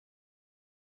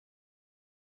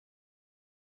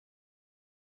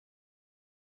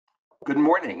Good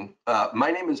morning. My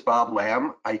name is Bob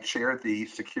Lamm. I chair the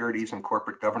Securities and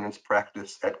Corporate Governance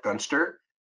practice at Gunster,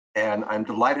 and I'm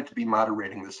delighted to be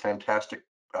moderating this fantastic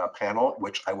panel,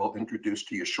 which I will introduce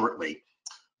to you shortly.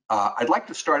 I'd like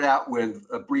to start out with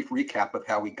a brief recap of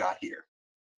how we got here.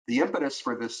 The impetus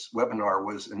for this webinar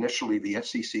was initially the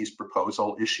SEC's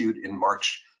proposal issued in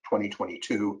March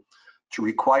 2022 to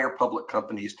require public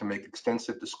companies to make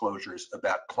extensive disclosures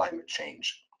about climate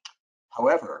change.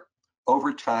 However,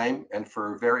 over time and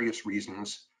for various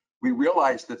reasons, we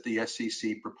realized that the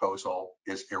SEC proposal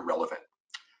is irrelevant.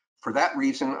 For that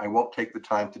reason, I won't take the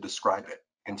time to describe it.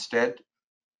 Instead,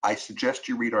 I suggest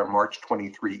you read our March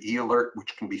 23 e-alert,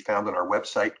 which can be found on our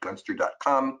website,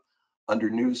 gunster.com,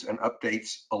 under News and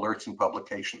Updates, Alerts and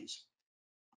Publications.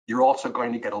 You're also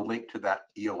going to get a link to that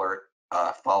e-alert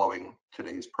following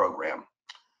today's program.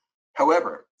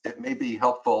 However, it may be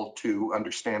helpful to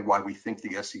understand why we think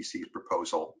the SEC's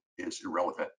proposal is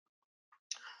irrelevant.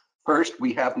 First,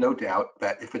 we have no doubt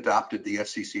that if adopted, the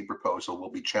SEC proposal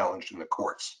will be challenged in the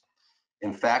courts.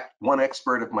 In fact, one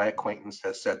expert of my acquaintance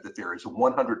has said that there is a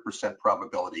 100%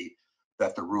 probability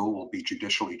that the rule will be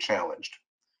judicially challenged.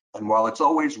 And while it's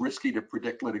always risky to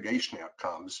predict litigation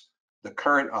outcomes, the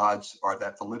current odds are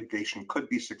that the litigation could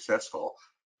be successful,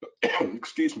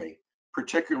 excuse me,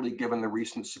 particularly given the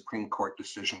recent Supreme Court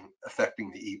decision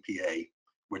affecting the EPA,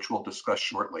 which we'll discuss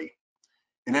shortly.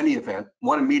 In any event,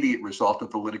 one immediate result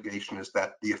of the litigation is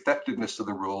that the effectiveness of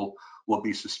the rule will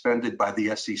be suspended by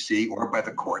the SEC or by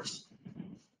the courts,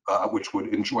 which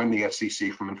would enjoin the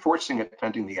SEC from enforcing it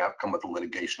pending the outcome of the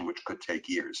litigation, which could take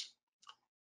years.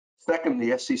 Second,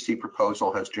 the SEC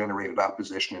proposal has generated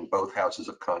opposition in both houses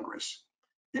of Congress.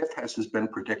 If, as has been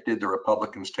predicted, the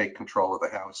Republicans take control of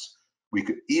the House, we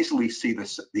could easily see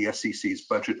the SEC's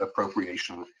budget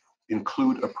appropriation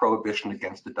include a prohibition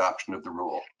against adoption of the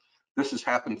rule. This has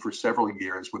happened for several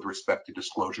years with respect to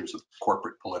disclosures of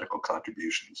corporate political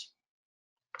contributions.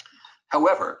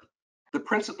 However, the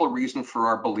principal reason for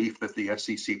our belief that the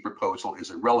SEC proposal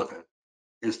is irrelevant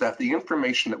is that the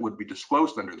information that would be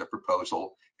disclosed under the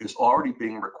proposal is already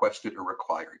being requested or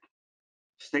required.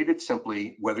 Stated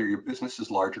simply, whether your business is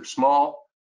large or small,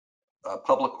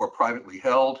 public or privately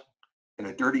held, in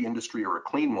a dirty industry or a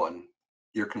clean one,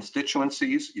 your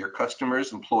constituencies, your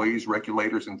customers, employees,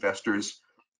 regulators, investors,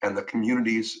 and the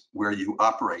communities where you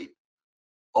operate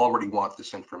already want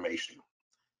this information.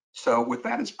 So with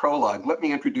that as prologue, let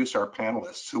me introduce our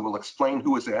panelists who will explain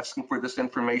who is asking for this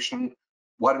information,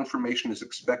 what information is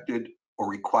expected or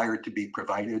required to be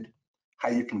provided, how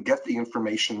you can get the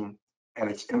information,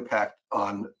 and its impact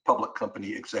on public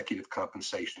company executive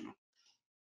compensation.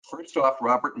 First off,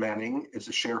 Robert Manning is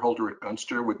a shareholder at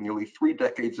Gunster with nearly 3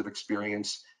 decades of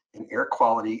experience in air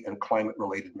quality and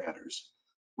climate-related matters.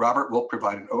 Robert will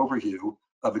provide an overview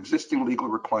of existing legal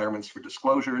requirements for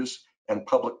disclosures and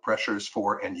public pressures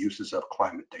for and uses of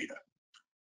climate data.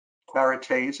 Tara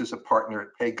Tays is a partner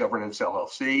at Pay Governance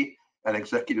LLC, an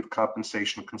executive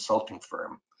compensation consulting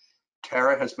firm.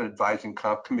 Tara has been advising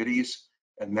comp committees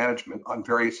and management on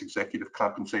various executive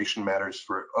compensation matters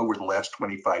for over the last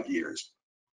 25 years.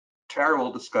 Tara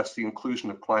will discuss the inclusion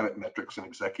of climate metrics in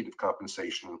executive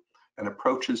compensation and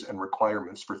approaches and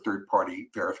requirements for third-party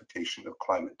verification of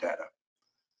climate data.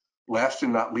 Last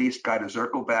and not least, Gaida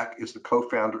Zirkelbach is the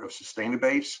co-founder of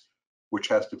SustainaBase, which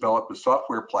has developed a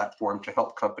software platform to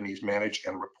help companies manage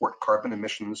and report carbon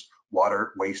emissions,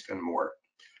 water, waste, and more.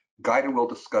 Gaida will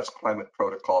discuss climate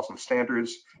protocols and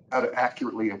standards, how to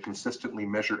accurately and consistently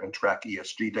measure and track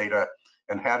ESG data,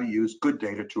 and how to use good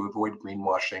data to avoid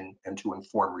greenwashing and to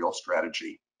inform real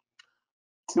strategy.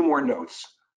 2 more notes.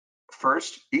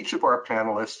 First, each of our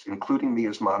panelists, including me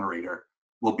as moderator,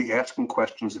 will be asking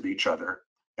questions of each other,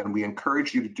 and we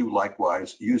encourage you to do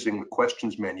likewise using the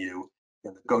questions menu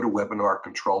in the GoToWebinar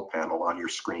control panel on your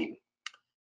screen.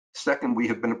 Second, we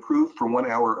have been approved for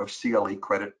 1 hour of CLE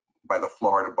credit by the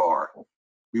Florida Bar.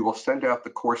 We will send out the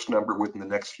course number within the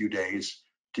next few days,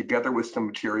 together with some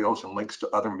materials and links to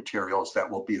other materials that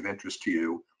will be of interest to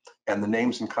you, and the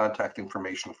names and contact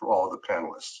information for all of the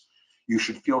panelists. You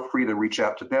should feel free to reach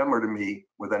out to them or to me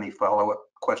with any follow-up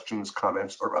questions,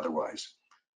 comments, or otherwise.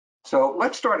 So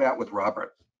let's start out with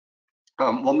Robert.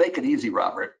 We'll make it easy,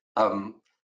 Robert,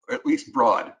 at least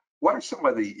broad. What are some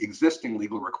of the existing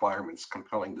legal requirements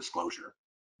compelling disclosure?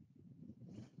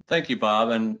 Thank you, Bob,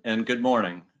 and good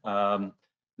morning.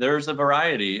 There's a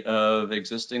variety of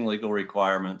existing legal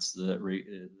requirements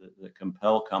that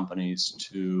compel companies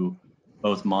to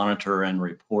both monitor and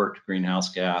report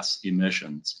greenhouse gas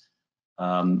emissions.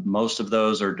 Most of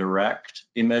those are direct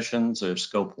emissions or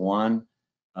scope 1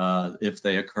 if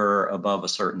they occur above a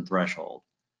certain threshold.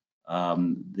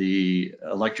 The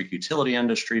electric utility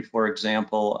industry, for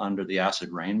example, under the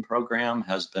acid rain program,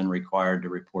 has been required to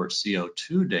report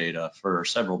CO2 data for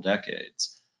several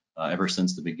decades, ever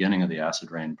since the beginning of the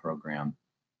acid rain program.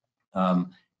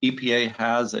 EPA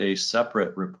has a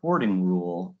separate reporting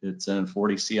rule. It's in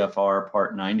 40 CFR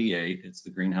Part 98. It's the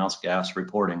greenhouse gas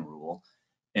reporting rule.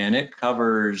 And it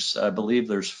covers, I believe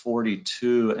there's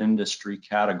 42 industry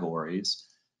categories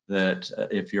that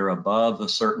if you're above a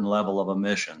certain level of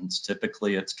emissions,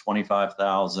 typically it's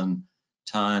 25,000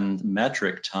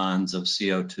 metric tons of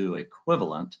CO2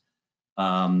 equivalent,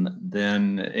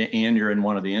 then, and you're in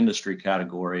one of the industry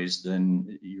categories,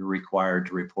 then you're required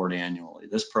to report annually.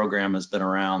 This program has been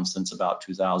around since about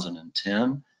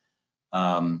 2010.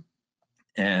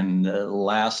 And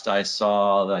last I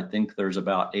saw, I think there's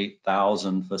about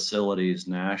 8,000 facilities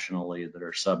nationally that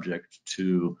are subject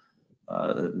to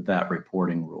that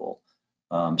reporting rule.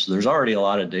 So there's already a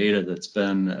lot of data that's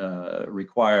been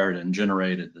required and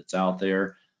generated that's out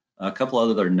there. A couple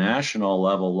other national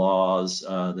level laws,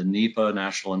 the NEPA,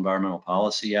 National Environmental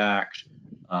Policy Act.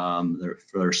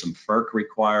 There's some FERC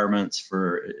requirements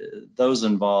for those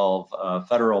involve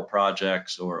federal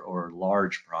projects or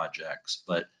large projects,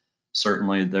 but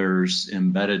certainly there's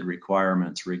embedded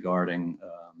requirements regarding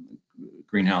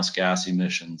greenhouse gas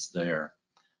emissions there.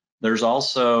 There's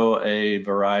also a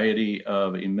variety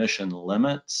of emission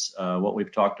limits.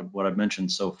 What I've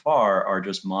mentioned so far are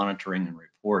just monitoring and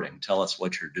reporting. Tell us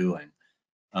what you're doing.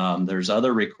 There's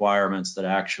other requirements that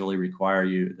actually require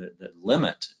you that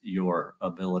limit your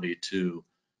ability to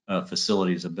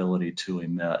facilities' ability to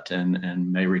emit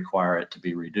and may require it to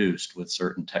be reduced with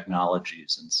certain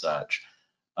technologies and such.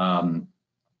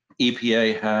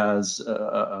 EPA has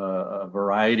a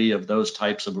variety of those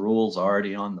types of rules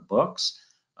already on the books.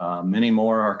 Many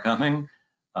more are coming,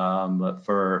 but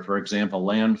for example,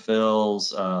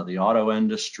 landfills, the auto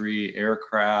industry,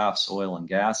 aircrafts, oil and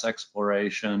gas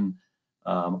exploration,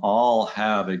 all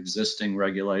have existing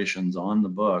regulations on the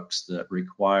books that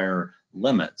require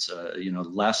limits,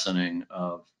 lessening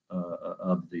of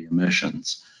the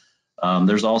emissions.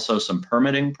 There's also some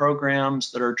permitting programs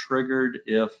that are triggered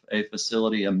if a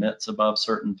facility emits above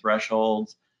certain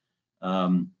thresholds.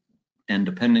 And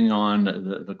depending on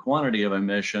the quantity of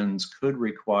emissions could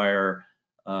require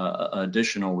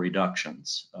additional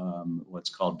reductions, what's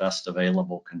called best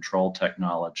available control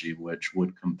technology, which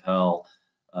would compel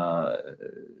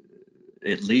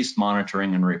at least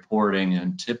monitoring and reporting,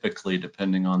 and typically,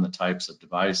 depending on the types of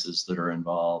devices that are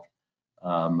involved,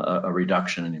 a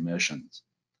reduction in emissions.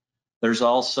 There's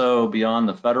also, beyond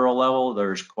the federal level,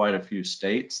 there's quite a few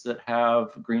states that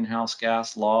have greenhouse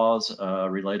gas laws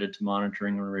related to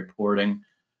monitoring and reporting.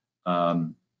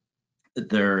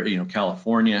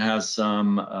 California has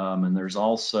some, and there's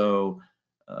also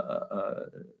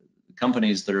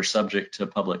companies that are subject to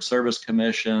public service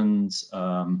commissions,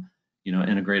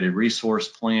 integrated resource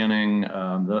planning.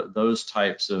 Those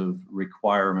types of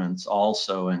requirements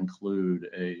also include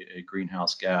a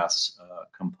greenhouse gas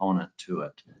component to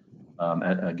it.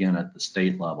 Again, at the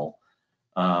state level.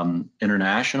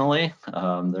 Internationally,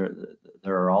 there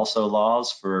are also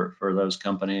laws for those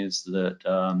companies that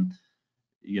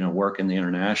work in the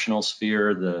international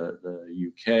sphere. The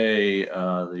UK,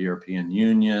 the European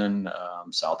Union,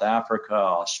 South Africa,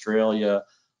 Australia,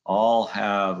 all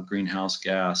have greenhouse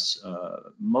gas,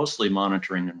 mostly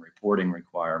monitoring and reporting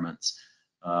requirements.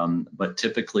 But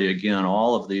typically, again,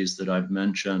 all of these that I've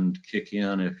mentioned kick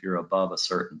in if you're above a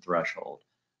certain threshold.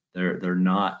 They're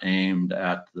not aimed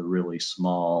at the really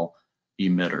small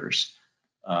emitters.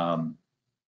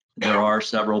 There are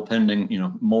several pending,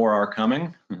 more are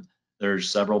coming. There's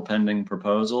several pending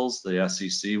proposals. The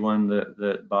SEC one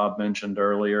that Bob mentioned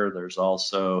earlier. There's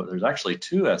actually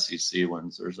two SEC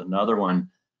ones. There's another one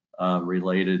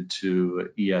related to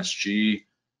ESG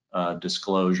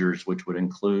disclosures, which would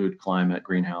include climate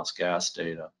greenhouse gas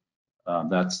data.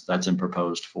 That's in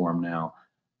proposed form now.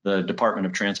 The Department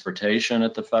of Transportation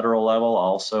at the federal level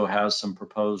also has some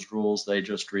proposed rules they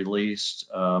just released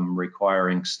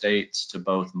requiring states to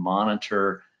both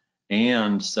monitor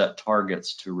and set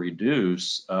targets to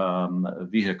reduce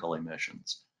vehicle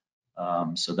emissions.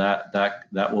 So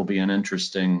that will be an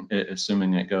interesting,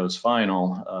 assuming it goes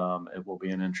final, it will be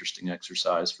an interesting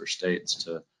exercise for states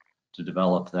to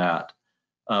develop that.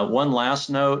 One last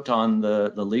note on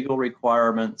the legal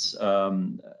requirements.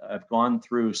 I've gone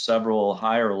through several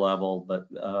higher level, but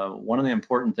one of the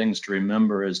important things to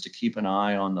remember is to keep an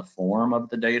eye on the form of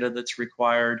the data that's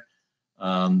required.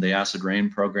 The acid rain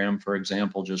program, for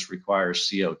example, just requires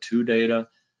CO2 data.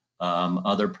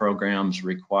 Other programs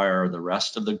require the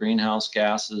rest of the greenhouse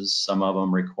gases. Some of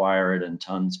them require it in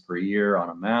tons per year on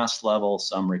a mass level.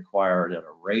 Some require it at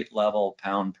a rate level,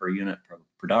 pound per unit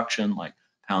production, like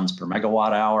pounds per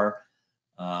megawatt hour.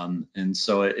 And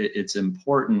so it's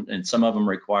important, and some of them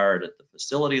require it at the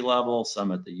facility level,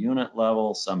 some at the unit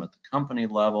level, some at the company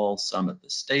level, some at the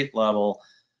state level.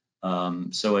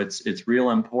 So it's real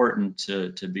important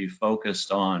to be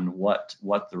focused on what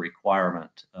the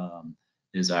requirement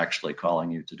is actually calling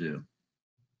you to do.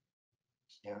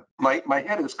 Yeah, my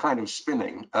head is kind of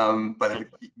spinning, but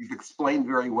you've explained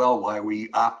very well why we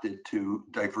opted to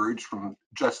diverge from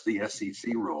just the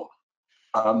SEC rule.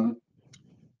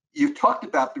 You talked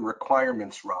about the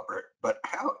requirements, Robert, but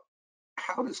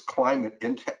how does climate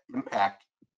impact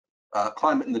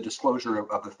climate and the disclosure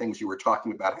of the things you were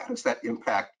talking about? How does that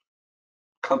impact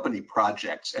company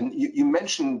projects? And you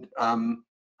mentioned,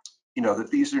 you know,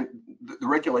 that these are the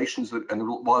regulations and the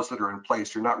laws that are in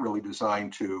place are not really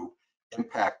designed to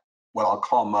impact what I'll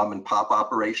call mom and pop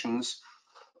operations.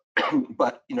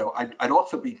 But you know, I'd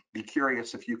also be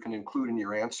curious if you can include in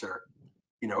your answer,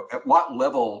 you know, at what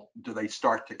level do they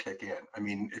start to kick in? I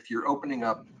mean, if you're opening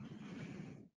up,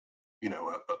 you know,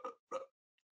 a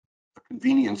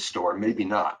convenience store, maybe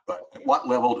not, but at what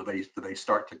level do they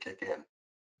start to kick in?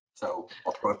 So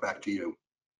I'll throw it back to you.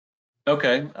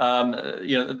 Okay,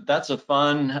 you know, that's a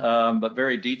fun but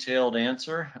very detailed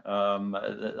answer.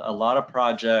 A lot of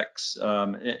projects,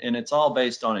 and it's all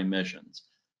based on emissions.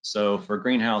 So for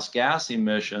greenhouse gas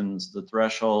emissions, the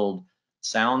threshold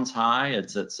sounds high.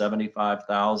 It's at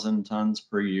 75,000 tons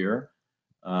per year,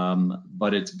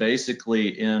 but it's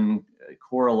basically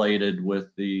correlated with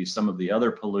some of the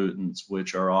other pollutants,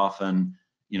 which are often,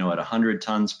 you know, at 100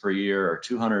 tons per year or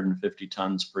 250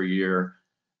 tons per year.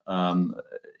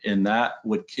 And that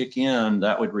would kick in,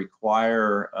 that would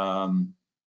require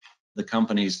the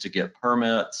companies to get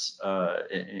permits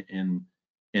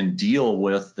and deal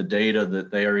with the data that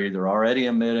they are either already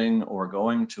emitting or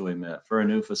going to emit. For a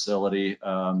new facility,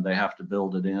 they have to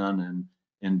build it in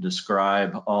and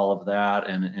describe all of that.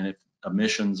 And if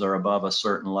emissions are above a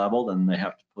certain level, then they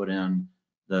have to put in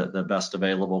the best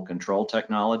available control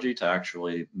technology to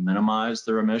actually minimize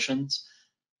their emissions.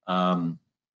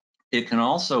 It can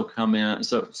also come in,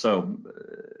 so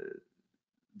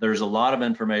there's a lot of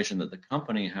information that the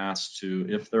company has to,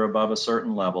 if they're above a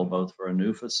certain level, both for a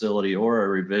new facility or a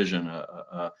revision,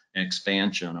 an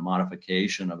expansion, a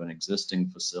modification of an existing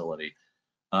facility.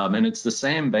 And it's the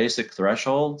same basic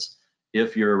thresholds.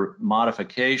 If your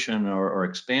modification or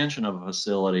expansion of a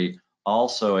facility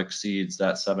also exceeds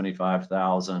that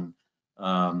 75,000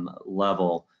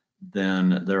 level,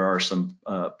 then there are some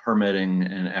permitting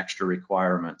and extra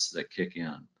requirements that kick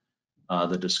in.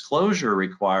 The disclosure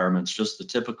requirements, just the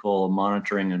typical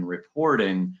monitoring and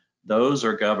reporting, those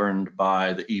are governed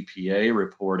by the EPA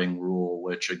reporting rule,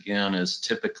 which again is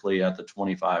typically at the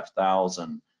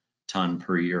 25,000 ton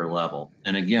per year level.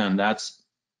 And again, that's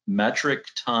metric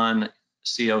ton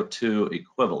CO2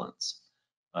 equivalents.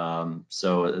 And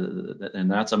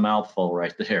that's a mouthful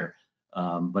right there.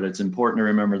 But it's important to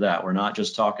remember that we're not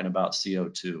just talking about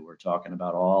CO2. We're talking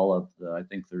about all of the, I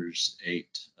think there's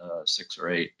 6 or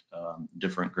 8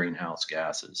 different greenhouse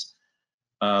gases.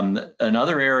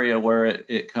 Another area where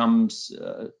it comes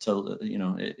to, you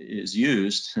know, it is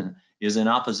used is in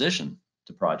opposition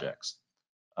to projects.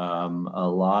 A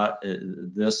lot,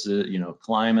 you know,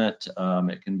 climate,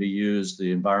 it can be used,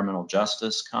 the environmental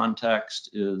justice context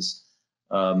is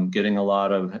getting a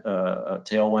lot of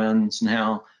tailwinds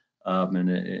now. And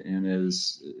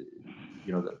is,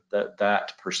 you know,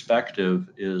 that perspective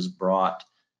is brought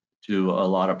to a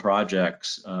lot of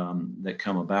projects that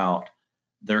come about.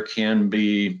 There can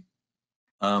be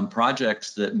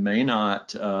projects that may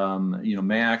not, you know,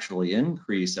 may actually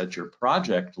increase at your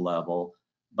project level,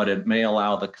 but it may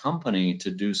allow the company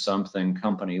to do something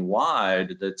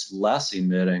company-wide that's less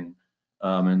emitting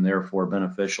and therefore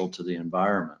beneficial to the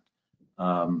environment.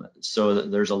 So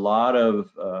there's a lot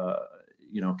of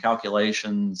you know,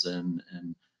 calculations and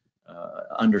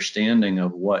understanding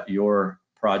of what your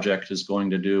project is going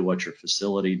to do, what your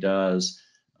facility does.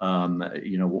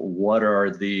 You know, what are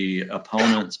the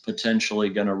opponents potentially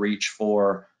going to reach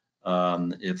for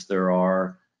if there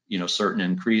are, you know, certain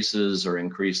increases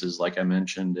like I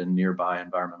mentioned in nearby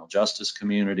environmental justice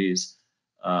communities.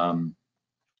 So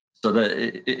that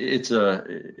it's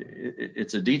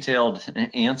a detailed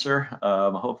answer.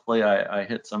 Hopefully I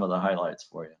hit some of the highlights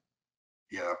for you.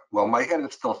 Yeah, well, my head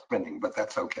is still spinning, but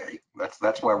that's okay.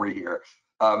 That's why we're here.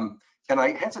 And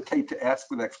I hesitate to ask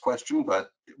the next question,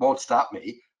 but it won't stop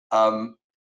me.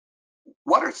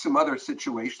 What are some other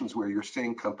situations where you're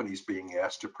seeing companies being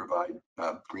asked to provide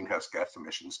greenhouse gas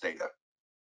emissions data?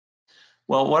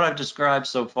 Well, what I've described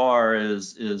so far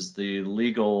is the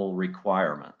legal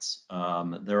requirements.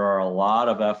 There are a lot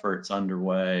of efforts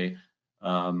underway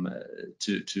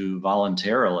to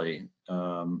voluntarily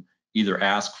either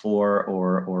ask for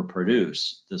or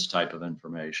produce this type of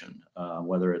information,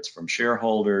 whether it's from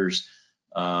shareholders,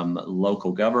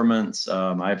 local governments.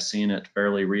 I've seen it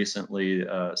fairly recently,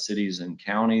 cities and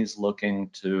counties looking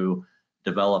to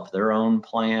develop their own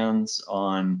plans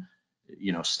on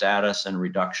status and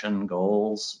reduction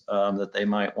goals that they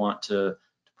might want to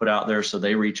put out there. So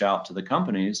they reach out to the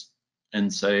companies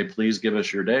and say, please give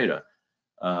us your data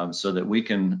so that we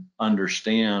can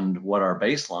understand what our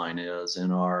baseline is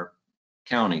in our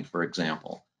county, for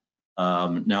example.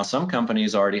 Now, some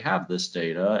companies already have this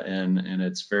data and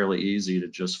it's fairly easy to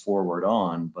just forward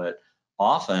on, but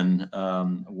often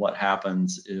what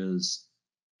happens is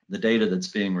the data that's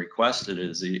being requested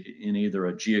is in either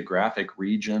a geographic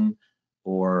region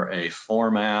or a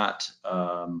format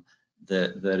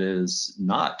that is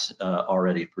not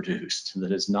already produced,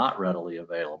 that is not readily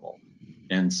available.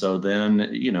 And so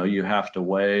then, you have to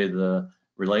weigh the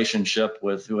relationship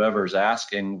with whoever's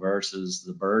asking versus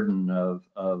the burden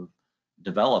of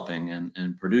developing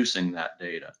and producing that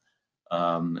data.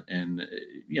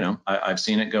 I've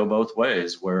seen it go both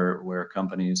ways where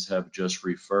companies have just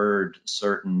referred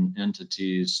certain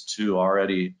entities to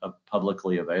already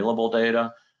publicly available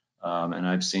data. And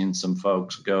I've seen some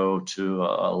folks go to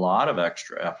a lot of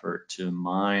extra effort to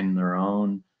mine their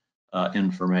own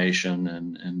information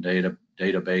and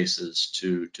databases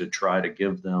to try to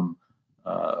give them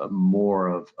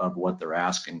more of what they're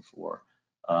asking for.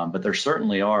 But there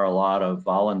certainly are a lot of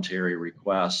voluntary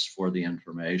requests for the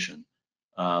information.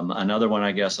 Another one,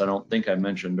 I guess, I don't think I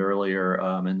mentioned earlier,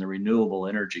 in the renewable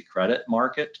energy credit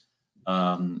market,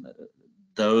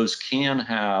 those can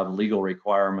have legal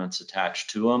requirements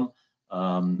attached to them,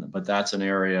 but that's an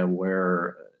area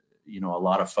where a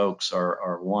lot of folks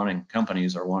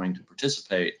companies are wanting to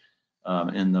participate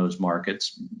in those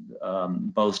markets,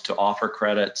 both to offer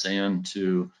credits and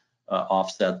to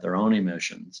offset their own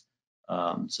emissions.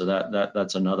 So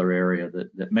that's another area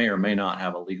that may or may not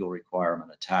have a legal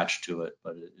requirement attached to it,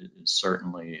 but it is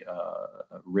certainly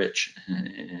rich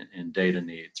in data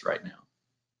needs right now.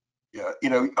 Yeah,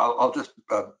 I'll just,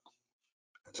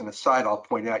 as an aside, I'll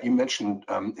point out, you mentioned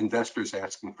investors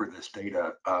asking for this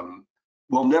data.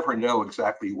 We'll never know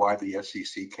exactly why the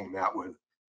SEC came out with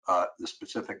the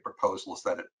specific proposals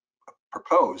that it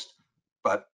proposed,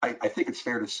 but I think it's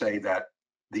fair to say that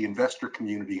the investor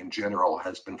community in general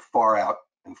has been far out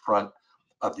in front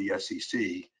of the SEC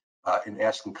in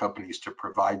asking companies to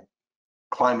provide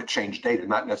climate change data,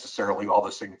 not necessarily all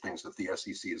the same things that the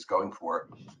SEC is going for.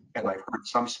 And I've heard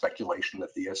some speculation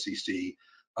that the SEC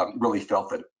really felt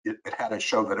that it had to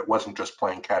show that it wasn't just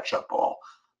playing catch-up ball,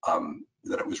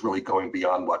 that it was really going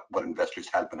beyond what investors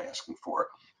had been asking for.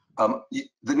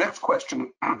 The next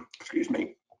question, excuse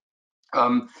me,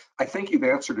 I think you've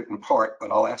answered it in part, but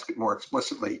I'll ask it more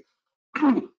explicitly.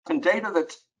 Can data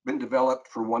that's been developed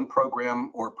for one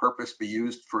program or purpose be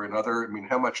used for another? I mean,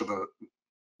 how much of a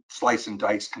slice and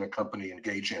dice can a company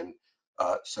engage in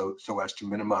so as to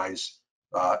minimize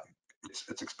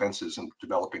its expenses in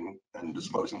developing and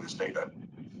disclosing this data?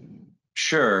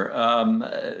 Sure.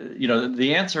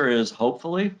 The answer is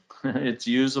hopefully it's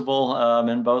usable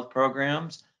in both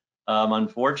programs.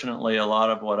 Unfortunately, a lot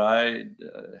of what I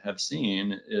have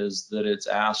seen is that it's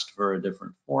asked for a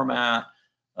different format.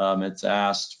 It's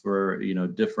asked for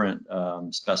different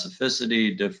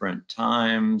specificity, different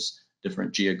times,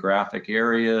 different geographic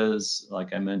areas.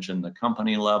 Like I mentioned, the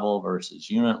company level versus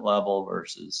unit level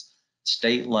versus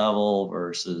state level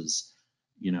versus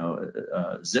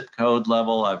zip code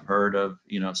level. I've heard of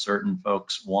certain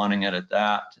folks wanting it at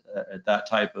that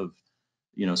type of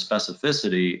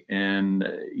specificity. And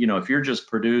if you're just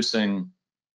producing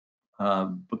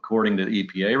according to the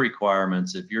EPA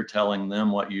requirements, if you're telling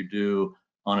them what you do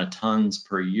on a tons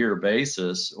per year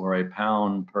basis or a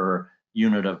pound per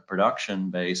unit of production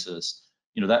basis,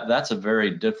 that's a very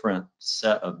different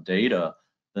set of data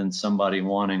than somebody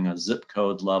wanting a zip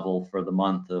code level for the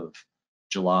month of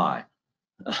July.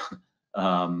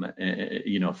 From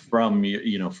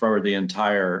for the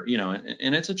entire,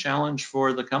 and it's a challenge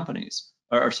for the companies,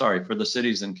 or sorry, for the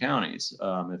cities and counties,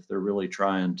 if they're really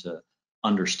trying to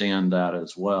understand that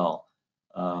as well.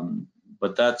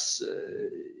 But that's,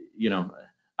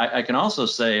 I can also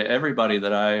say everybody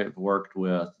that I've worked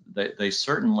with, they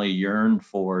certainly yearn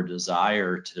for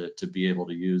desire to be able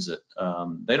to use it.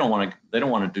 They don't want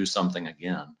to do something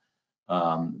again.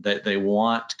 They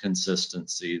want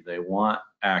consistency, they want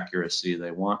accuracy,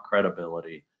 they want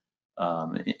credibility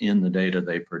in the data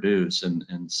they produce,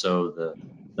 and so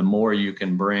the more you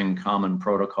can bring common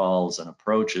protocols and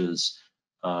approaches,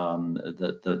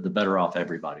 the better off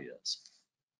everybody is.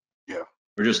 Yeah,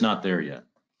 we're just not there yet.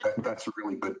 That's a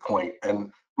really good point.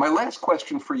 And my last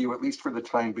question for you, at least for the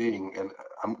time being, and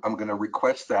I'm going to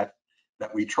request that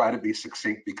we try to be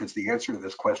succinct, because the answer to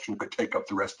this question could take up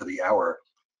the rest of the hour.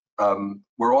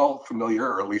 We're all familiar,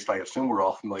 or at least I assume we're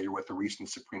all familiar, with the recent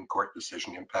Supreme Court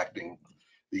decision impacting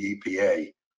the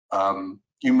EPA.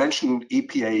 You mentioned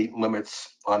EPA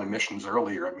limits on emissions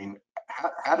earlier. I mean,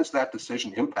 how does that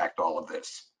decision impact all of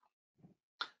this?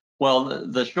 Well,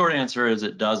 the short answer is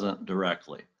it doesn't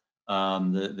directly.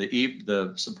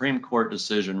 The Supreme Court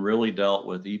decision really dealt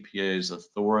with EPA's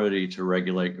authority to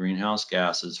regulate greenhouse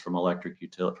gases from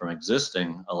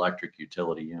existing electric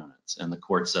utility units, and the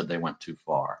court said they went too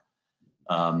far.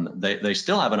 They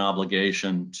still have an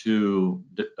obligation to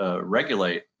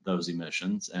regulate those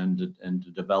emissions and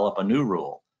to develop a new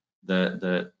rule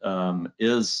that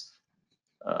is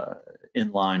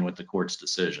in line with the court's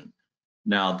decision.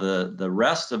 Now, the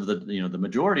rest of the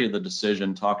majority of the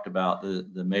decision talked about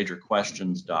the major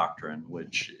questions doctrine,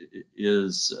 which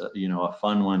is a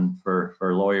fun one for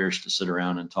lawyers to sit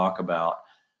around and talk about.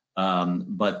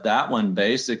 But that one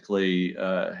basically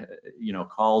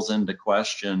calls into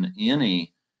question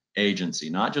any agency,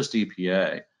 not just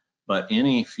EPA, but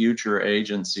any future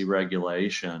agency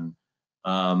regulation.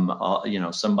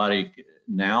 Somebody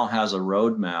now has a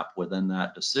roadmap within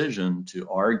that decision to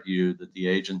argue that the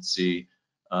agency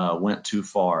went too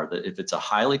far, that if it's a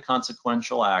highly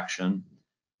consequential action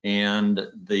and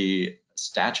the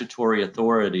statutory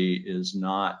authority is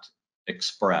not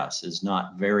express, is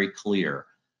not very clear,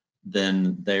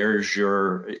 then there's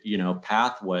your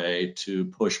pathway to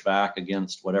push back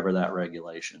against whatever that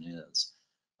regulation is.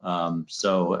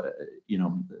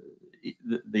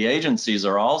 The agencies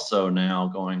are also now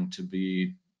going to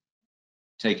be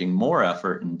taking more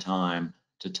effort and time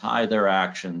to tie their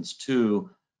actions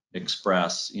to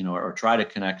express, or try to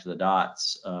connect the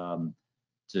dots to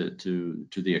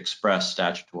the express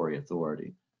statutory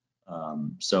authority.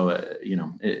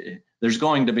 There's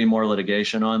going to be more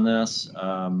litigation on this,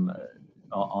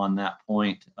 on that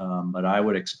point, but I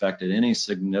would expect that any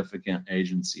significant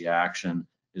agency action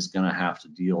is going to have to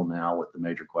deal now with the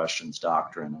major questions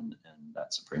doctrine and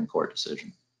that Supreme Court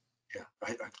decision. Yeah,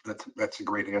 that's a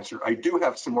great answer. I do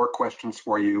have some more questions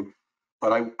for you,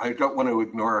 but I don't want to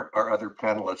ignore our other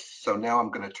panelists. So now I'm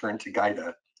going to turn to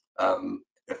Gaida,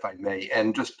 if I may,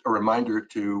 and just a reminder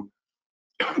to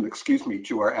excuse me,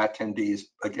 to our attendees,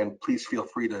 again, please feel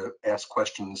free to ask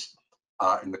questions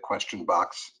in the question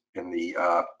box in the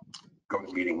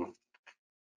GoToMeeting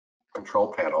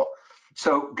control panel.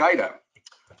 So Gaida,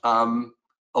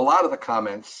 a lot of the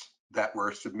comments that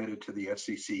were submitted to the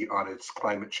SEC on its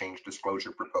climate change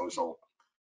disclosure proposal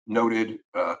noted,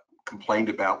 complained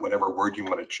about, whatever word you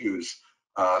want to choose,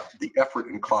 the effort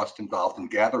and cost involved in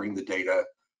gathering the data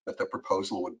that the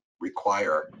proposal would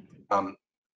require.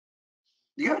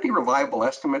 Do you have any reliable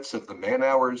estimates of the man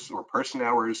hours or person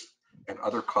hours and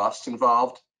other costs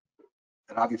involved?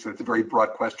 And obviously, it's a very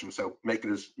broad question, so make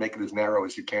it as narrow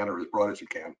as you can or as broad as you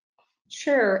can.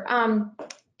 Sure.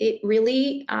 It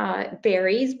really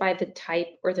varies by the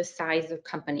type or the size of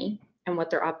company and what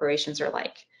their operations are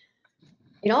like.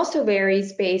 It also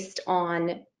varies based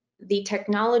on the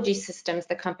technology systems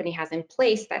the company has in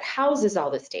place that houses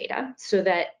all this data so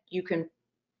that you can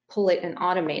pull it and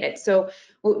automate it. So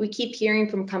what we keep hearing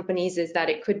from companies is that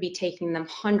it could be taking them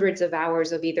hundreds of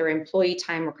hours of either employee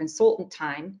time or consultant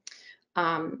time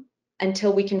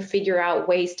until we can figure out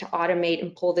ways to automate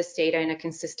and pull this data in a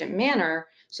consistent manner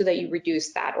so that you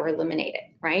reduce that or eliminate it,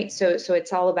 right? So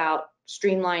it's all about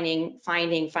streamlining,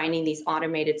 finding these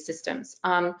automated systems.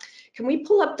 Can we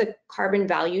pull up the carbon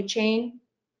value chain?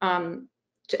 I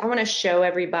want to show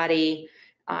everybody,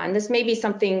 and this may be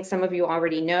something some of you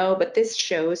already know, but this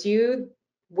shows you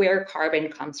where carbon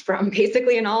comes from,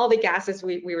 basically, in all the gases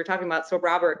we were talking about. So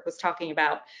Robert was talking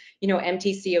about,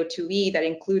 MTCO2e, that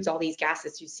includes all these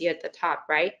gases you see at the top,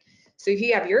 right? So if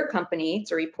you have your company,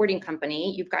 it's a reporting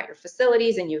company, you've got your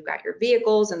facilities and you've got your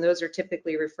vehicles, and those are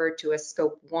typically referred to as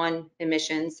scope 1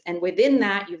 emissions. And within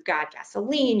that, you've got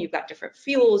gasoline, you've got different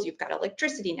fuels, you've got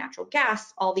electricity, natural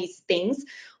gas, all these things.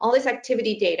 All this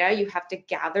activity data you have to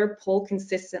gather, pull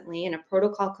consistently in a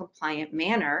protocol compliant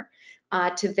manner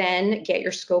to then get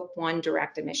your scope 1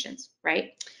 direct emissions,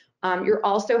 right? You're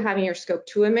also having your scope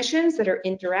 2 emissions that are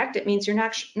indirect. It means you're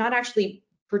not actually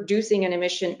producing an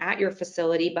emission at your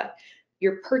facility, but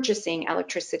you're purchasing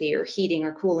electricity or heating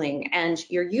or cooling and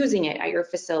you're using it at your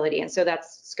facility. And so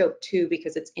that's scope 2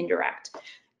 because it's indirect.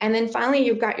 And then finally,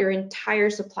 you've got your entire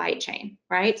supply chain,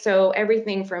 right? So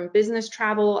everything from business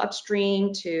travel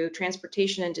upstream to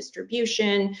transportation and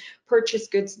distribution, purchase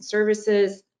goods and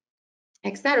services,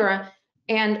 et cetera.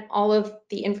 And all of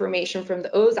the information from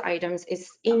those items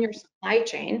is in your supply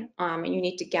chain, and you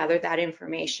need to gather that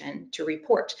information to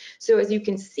report. So as you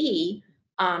can see,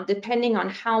 depending on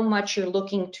how much you're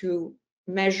looking to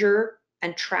measure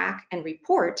and track and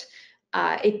report,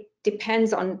 it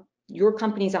depends on your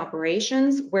company's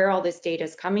operations, where all this data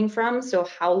is coming from. So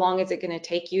how long is it going to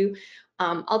take you?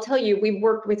 I'll tell you, we've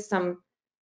worked with some,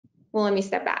 well, let me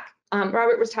step back.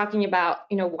 Robert was talking about,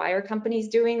 why are companies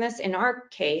doing this? In our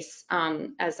case,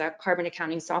 as a carbon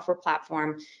accounting software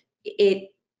platform, it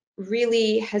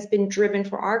really has been driven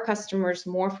for our customers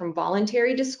more from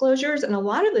voluntary disclosures, and a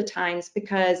lot of the times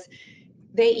because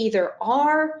they either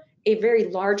are a very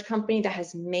large company that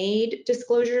has made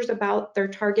disclosures about their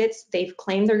targets. They've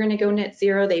claimed they're going to go net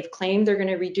zero. They've claimed they're going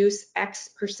to reduce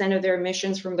X% of their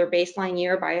emissions from their baseline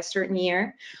year by a certain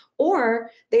year,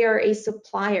 or they are a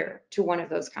supplier to one of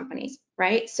those companies,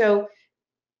 right? So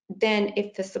then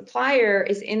if the supplier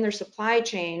is in their supply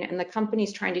chain and the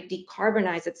company's trying to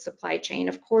decarbonize its supply chain,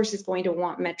 of course, is going to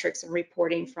want metrics and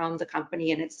reporting from the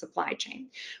company and its supply chain.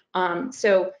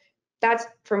 So that's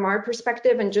from our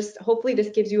perspective, and just hopefully this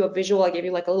gives you a visual. I gave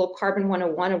you like a little carbon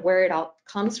 101 of where it all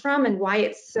comes from and why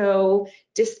it's so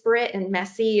disparate and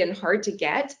messy and hard to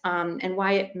get, and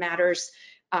why it matters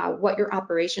what your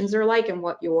operations are like and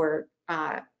what your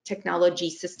technology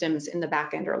systems in the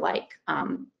back end are like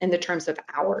in the terms of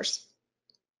hours.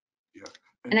 Yeah.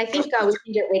 And I think we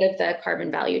can get rid of the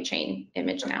carbon value chain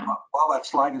image now. While that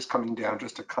slide is coming down,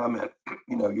 just a comment,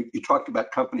 you talked about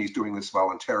companies doing this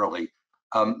voluntarily.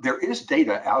 There is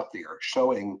data out there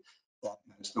showing that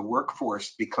as the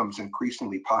workforce becomes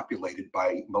increasingly populated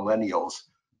by millennials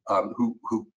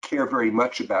who care very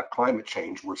much about climate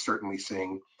change, we're certainly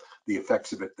seeing the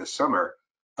effects of it this summer.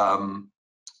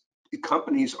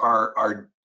 Companies are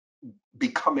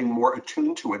becoming more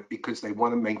attuned to it because they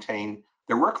want to maintain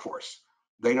their workforce.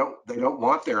 They don't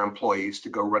want their employees to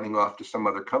go running off to some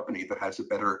other company that has a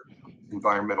better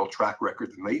environmental track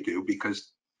record than they do,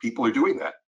 because people are doing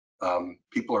that.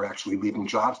 People are actually leaving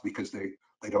jobs because they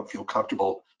don't feel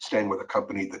comfortable staying with a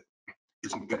company that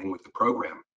isn't getting with the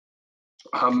program.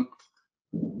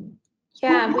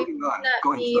 Yeah, moving on.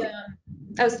 Go ahead.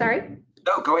 Oh, sorry.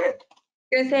 No, go ahead.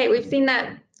 I was gonna say we've seen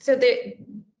that. So this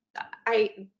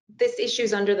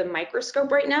issue's under the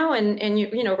microscope right now, and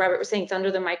Robert was saying it's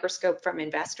under the microscope from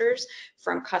investors,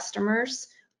 from customers,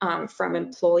 from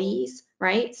employees,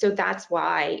 right? So that's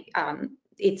why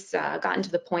it's gotten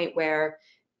to the point where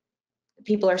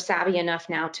people are savvy enough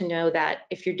now to know that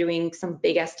if you're doing some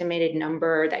big estimated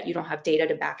number that you don't have data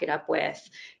to back it up with,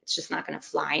 it's just not going to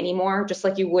fly anymore. Just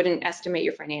like you wouldn't estimate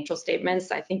your financial statements.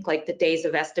 I think like the days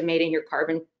of estimating your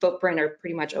carbon footprint are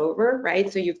pretty much over,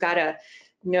 right? So you've got to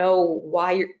know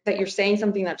why you're saying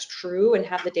something that's true and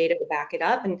have the data to back it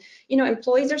up. And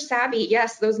employees are savvy.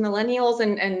 Yes, those millennials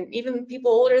and even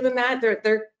people older than that,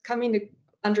 they're coming to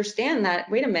understand that,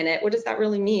 wait a minute, what does that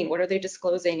really mean? What are they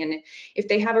disclosing? And if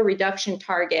they have a reduction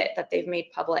target that they've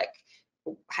made public,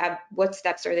 what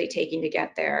steps are they taking to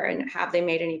get there? And have they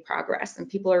made any progress? And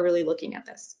people are really looking at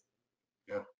this.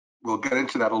 Yeah, we'll get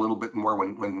into that a little bit more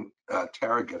when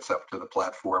Tara gets up to the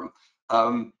platform.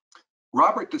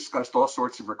 Robert discussed all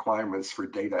sorts of requirements for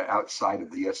data outside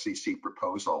of the SEC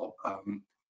proposal.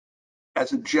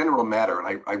 As a general matter,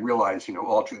 and I realize,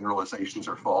 all generalizations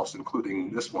are false,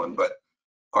 including this one, but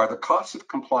are the costs of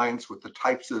compliance with the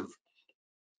types of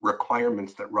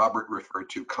requirements that Robert referred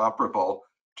to comparable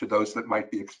to those that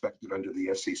might be expected under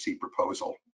the SEC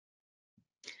proposal?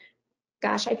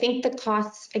 Gosh, I think the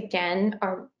costs, again,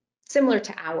 are similar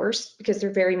to ours because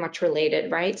they're very much related,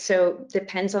 right? So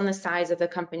depends on the size of the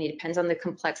company, depends on the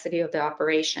complexity of the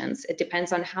operations. It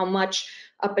depends on how much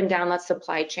up and down that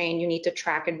supply chain you need to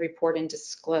track and report and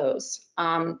disclose.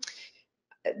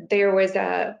 There was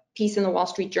a piece in the Wall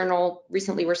Street Journal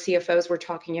recently where CFOs were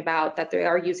talking about that they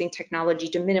are using technology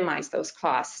to minimize those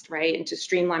costs, right? And to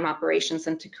streamline operations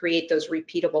and to create those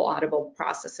repeatable, auditable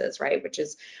processes, right? Which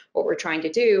is what we're trying to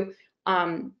do.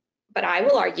 But I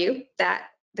will argue that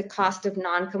the cost of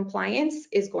non-compliance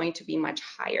is going to be much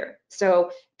higher.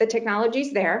 So the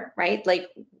technology's there, right? Like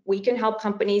we can help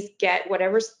companies get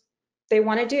whatever they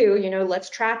want to do,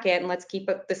 let's track it and let's keep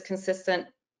this consistent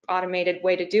automated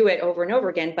way to do it over and over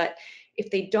again. But if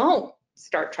they don't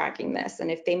start tracking this.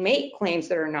 And if they make claims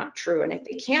that are not true, and if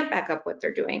they can't back up what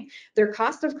they're doing, their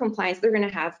cost of compliance, they're going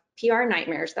to have PR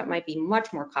nightmares that might be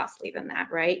much more costly than that,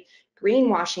 right?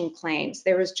 Greenwashing claims.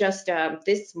 There was just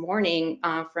this morning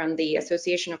from the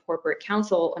Association of Corporate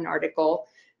Counsel, an article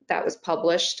that was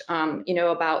published,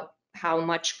 about how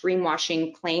much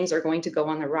greenwashing claims are going to go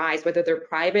on the rise, whether they're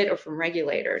private or from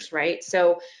regulators, right?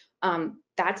 So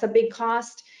that's a big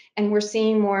cost. And we're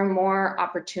seeing more and more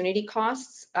opportunity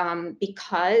costs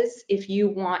because if you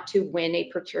want to win a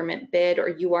procurement bid, or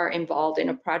you are involved in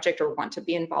a project or want to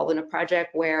be involved in a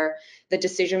project where the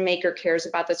decision maker cares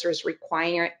about this or is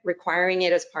requiring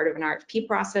it as part of an RFP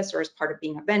process or as part of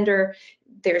being a vendor,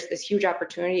 there's this huge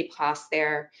opportunity cost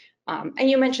there. And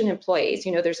you mentioned employees,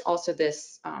 there's also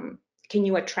this, can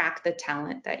you attract the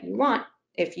talent that you want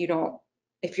if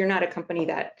you're not a company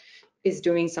that is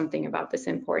doing something about this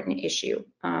important issue.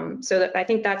 So I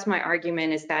think that's my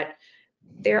argument, is that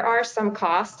there are some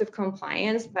costs of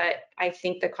compliance, but I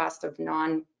think the cost of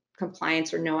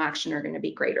non-compliance or no action are going to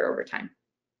be greater over time.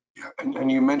 Yeah,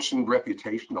 and you mentioned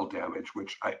reputational damage,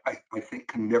 which I think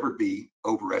can never be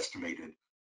overestimated.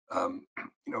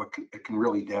 It can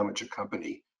really damage a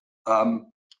company.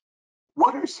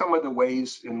 What are some of the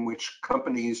ways in which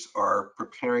companies are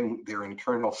preparing their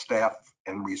internal staff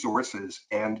and resources?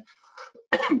 And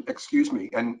excuse me,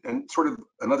 and sort of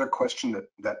another question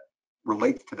that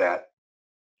relates to that,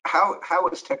 how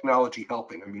is technology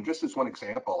helping? I mean, just as one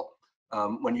example,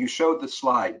 when you showed the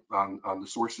slide on the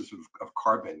sources of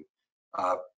carbon,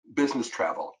 business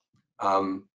travel,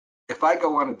 if I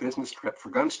go on a business trip for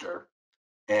Gunster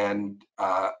and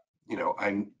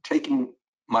I'm taking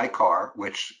my car,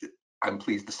 which I'm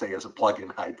pleased to say is a plug-in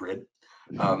hybrid,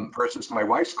 versus my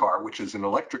wife's car, which is an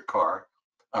electric car,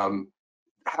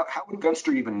 how would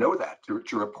Gunster even know that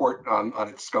to report on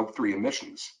its scope 3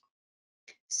 emissions?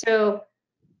 So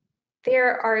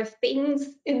there are things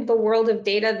in the world of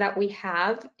data that we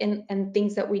have and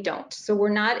things that we don't. So we're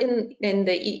not in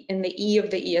the E of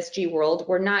the ESG world.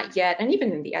 We're not yet, and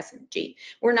even in the S and G,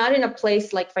 we're not in a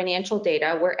place like financial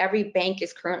data where every bank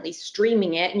is currently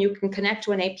streaming it and you can connect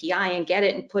to an API and get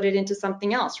it and put it into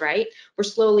something else, right? We're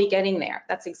slowly getting there.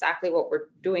 That's exactly what we're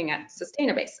doing at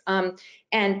SustainaBase.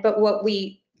 But what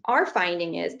we are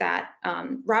finding is that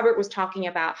Robert was talking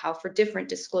about how for different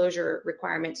disclosure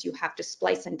requirements, you have to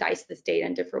splice and dice this data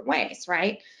in different ways,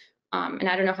 right? And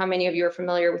I don't know how many of you are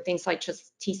familiar with things like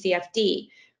just TCFD,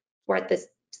 where at the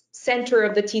center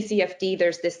of the TCFD,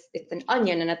 there's this, it's an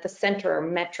onion, and at the center are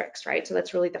metrics, right? So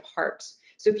that's really the heart.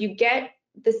 So if you get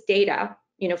this data,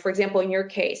 for example, in your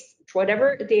case,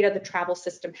 whatever data the travel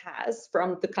system has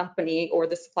from the company or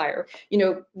the supplier,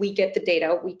 we get the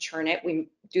data, we churn it, we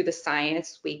do the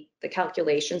science, the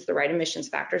calculations, the right emissions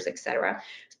factors, et cetera.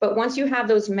 But once you have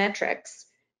those metrics,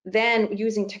 then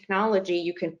using technology,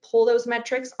 you can pull those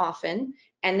metrics often,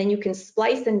 and then you can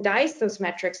splice and dice those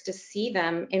metrics to see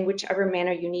them in whichever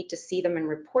manner you need to see them and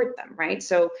report them, right?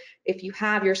 So if you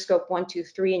have your scope 1, 2,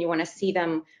 3, and you want to see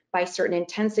them by certain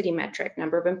intensity metric,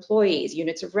 number of employees,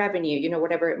 units of revenue,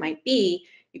 whatever it might be,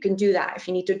 you can do that. If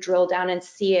you need to drill down and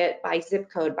see it by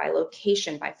zip code, by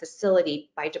location, by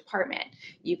facility, by department,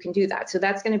 you can do that. So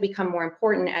that's going to become more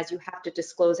important as you have to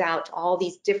disclose out all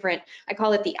these different, I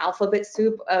call it the alphabet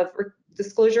soup of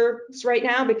disclosures right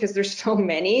now, because there's so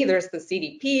many. There's the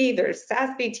CDP, there's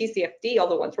SASB, TCFD, all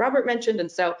the ones Robert mentioned.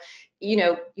 And so,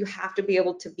 you have to be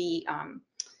able to be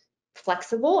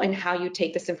flexible in how you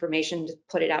take this information to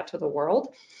put it out to the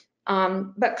world.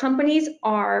 But companies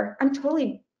are, I'm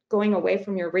totally going away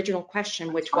from your original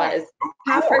question, which was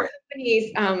how are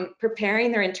companies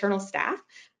preparing their internal staff?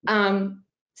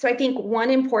 So I think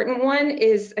one important one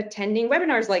is attending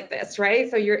webinars like this, right?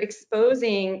 So you're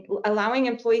allowing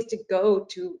employees to go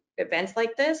to events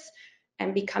like this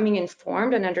and becoming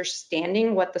informed and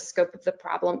understanding what the scope of the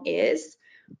problem is.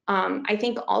 I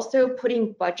think also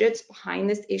putting budgets behind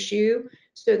this issue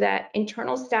so that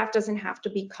internal staff doesn't have to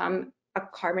become a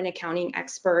carbon accounting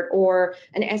expert or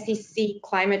an SEC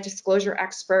climate disclosure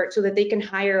expert, so that they can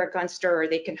hire a Gunster or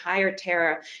they can hire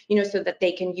Tara, so that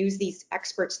they can use these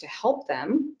experts to help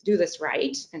them do this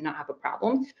right and not have a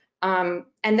problem. And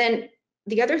then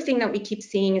the other thing that we keep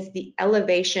seeing is the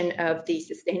elevation of the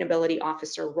sustainability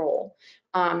officer role.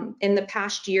 In the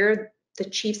past year, the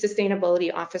chief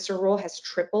sustainability officer role has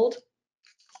tripled,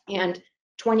 and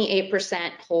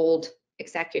 28% hold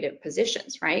executive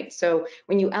positions, right? So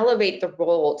when you elevate the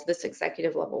role to this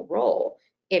executive level role,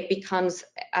 it becomes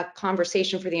a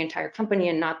conversation for the entire company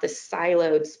and not this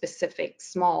siloed, specific,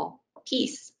 small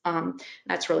piece.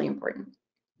 That's really important.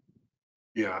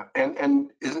 Yeah,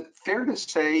 and is it fair to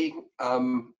say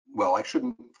well, I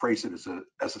shouldn't phrase it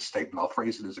as a statement. I'll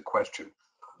phrase it as a question.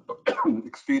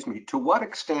 Excuse me. To what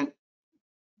extent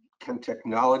can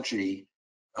technology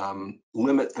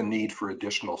limit the need for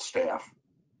additional staff?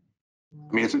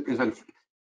 I mean,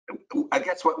 I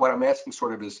guess what I'm asking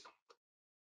sort of is,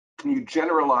 can you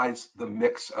generalize the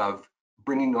mix of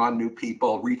bringing on new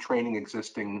people, retraining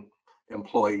existing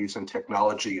employees, and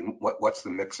technology, and what's the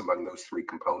mix among those three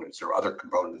components, or other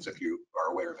components if you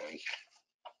are aware of any?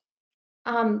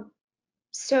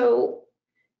 So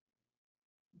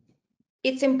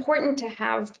it's important to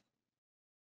have,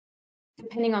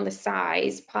 depending on the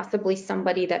size, possibly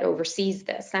somebody that oversees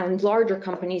this. Now, in larger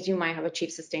companies, you might have a chief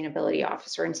sustainability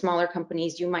officer. In smaller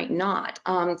companies, you might not.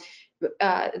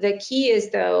 The key is,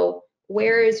 though,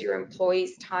 where is your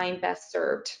employees' time best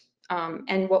served?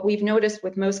 And what we've noticed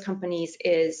with most companies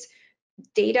is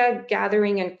data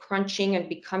gathering and crunching and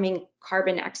becoming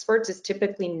carbon experts is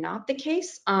typically not the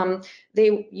case.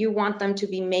 You want them to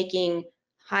be making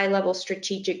high-level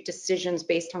strategic decisions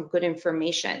based on good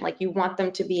information. Like, you want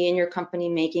them to be in your company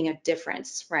making a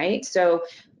difference, right? So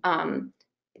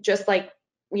just like,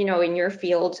 you know, in your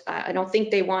field, I don't think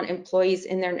they want employees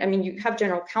in there. I mean, you have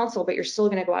general counsel, but you're still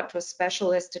going to go out to a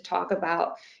specialist to talk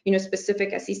about, you know,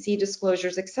 specific SEC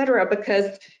disclosures, et cetera,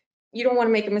 because you don't want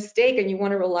to make a mistake and you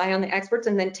want to rely on the experts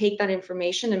and then take that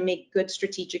information and make good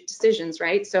strategic decisions,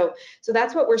 right? So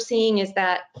that's what we're seeing, is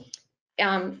that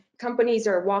companies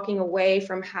are walking away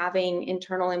from having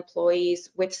internal employees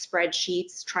with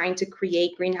spreadsheets, trying to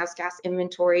create greenhouse gas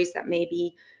inventories that may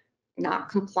be not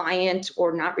compliant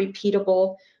or not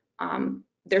repeatable.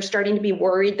 They're starting to be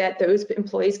worried that those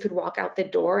employees could walk out the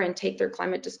door and take their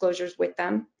climate disclosures with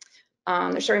them.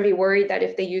 They're starting to be worried that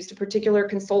if they used a particular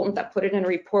consultant that put it in a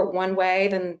report one way,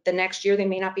 then the next year they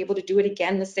may not be able to do it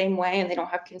again the same way, and they don't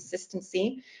have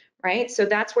consistency, right? So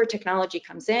that's where technology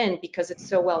comes in, because it's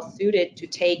so well suited to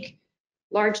take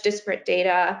large disparate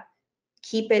data,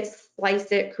 keep it,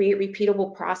 slice it, create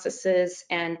repeatable processes,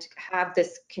 and have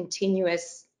this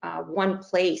continuous one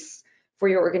place for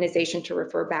your organization to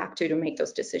refer back to make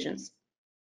those decisions.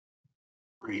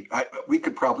 Great. We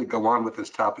could probably go on with this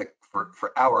topic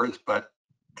for hours, but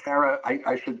Tara,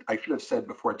 I should have said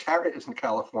before, Tara is in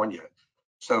California.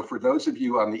 So for those of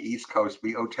you on the East Coast,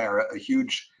 we owe Tara a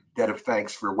huge debt of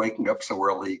thanks for waking up so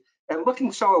early and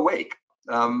looking so awake.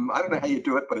 I don't know how you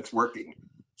do it, but it's working.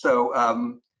 So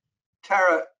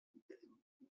Tara,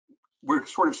 we're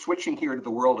sort of switching here to the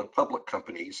world of public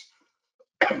companies,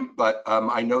 but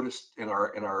I noticed in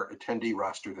our attendee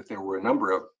roster that there were a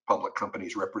number of public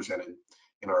companies represented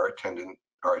in our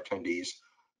attendees.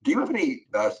 Do you have any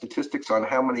statistics on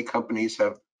how many companies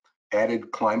have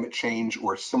added climate change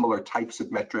or similar types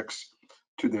of metrics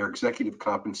to their executive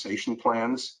compensation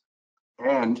plans?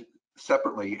 And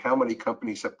separately, how many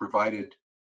companies have provided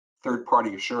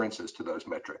third-party assurances to those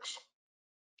metrics?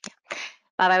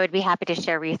 Bob, I would be happy to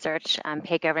share research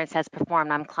Pay Governance has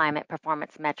performed on climate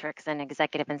performance metrics and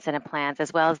executive incentive plans,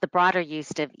 as well as the broader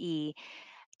use of E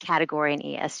category and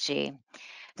ESG.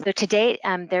 So to date,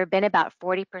 there have been about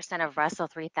 40% of Russell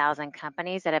 3000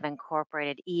 companies that have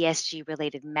incorporated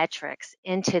ESG-related metrics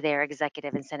into their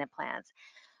executive incentive plans,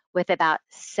 with about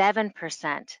 7%,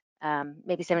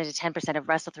 maybe 7 to 10% of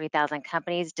Russell 3000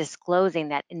 companies disclosing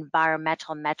that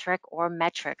environmental metric or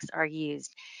metrics are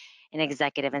used in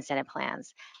executive incentive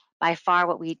plans. By far,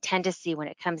 what we tend to see when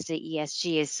it comes to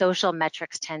ESG is social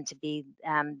metrics tend to be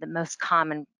the most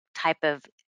common type of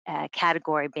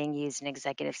category being used in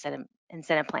executive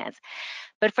incentive plans.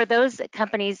 But for those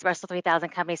companies, Russell 3000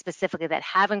 companies specifically, that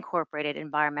have incorporated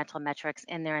environmental metrics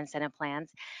in their incentive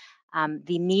plans,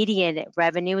 the median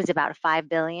revenue is about $5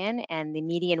 billion, and the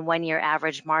median one-year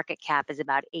average market cap is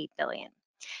about $8 billion.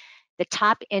 The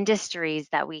top industries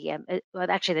that we,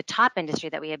 the top industry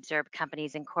that we observe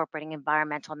companies incorporating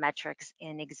environmental metrics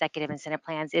in executive incentive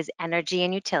plans is energy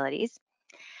and utilities.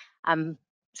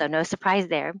 So no surprise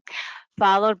there.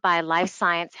 Followed by life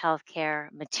science, healthcare,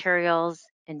 materials,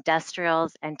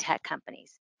 industrials, and tech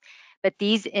companies. But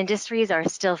these industries are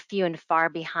still few and far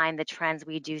behind the trends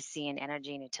we do see in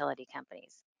energy and utility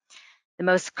companies. The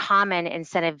most common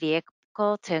incentive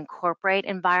vehicle to incorporate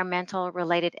environmental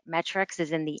related metrics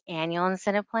is in the annual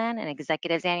incentive plan and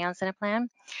executive's annual incentive plan.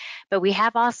 But we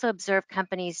have also observed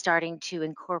companies starting to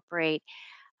incorporate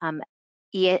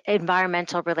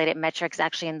environmental related metrics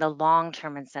actually in the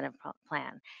long-term incentive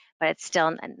plan, but it's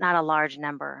still not a large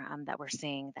number that we're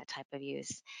seeing that type of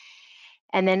use.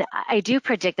 And then I do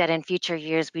predict that in future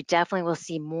years, we definitely will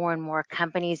see more and more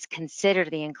companies consider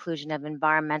the inclusion of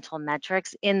environmental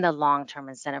metrics in the long-term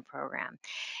incentive program,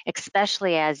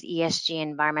 especially as ESG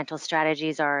environmental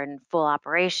strategies are in full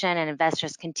operation and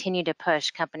investors continue to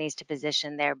push companies to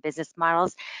position their business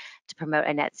models to promote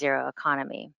a net zero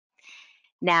economy.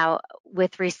 Now,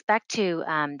 with respect to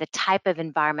the type of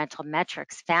environmental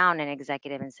metrics found in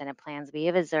executive incentive plans, we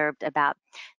have observed about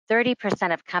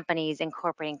 30% of companies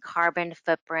incorporating carbon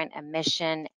footprint,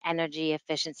 emission, energy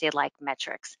efficiency-like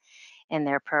metrics in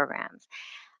their programs.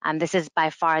 This is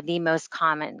by far the most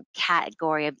common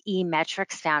category of E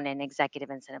metrics found in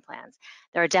executive incentive plans.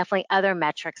 There are definitely other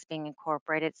metrics being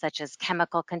incorporated, such as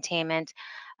chemical containment,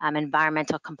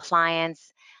 environmental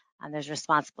compliance, there's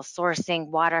responsible sourcing,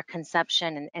 water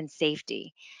consumption, and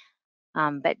safety.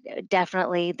 But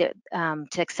definitely, to the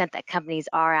extent that companies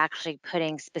are actually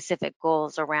putting specific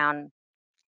goals around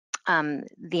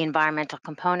the environmental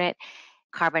component,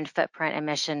 carbon footprint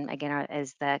emission, again,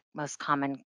 is the most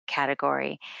common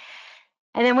category.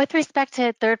 And then with respect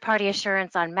to third-party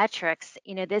assurance on metrics,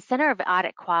 the Center of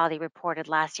Audit Quality reported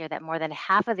last year that more than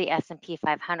half of the S&P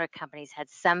 500 companies had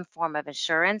some form of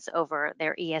assurance over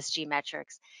their ESG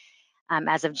metrics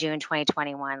as of June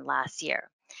 2021 last year.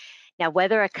 Now,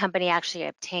 whether a company actually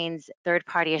obtains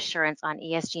third-party assurance on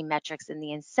ESG metrics in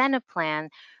the incentive plan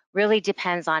really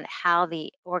depends on how the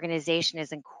organization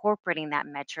is incorporating that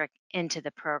metric into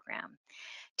the program.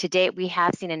 To date, we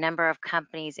have seen a number of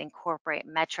companies incorporate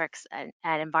metrics, an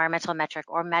environmental metric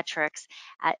or metrics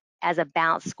as a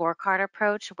balanced scorecard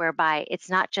approach, whereby it's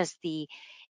not just the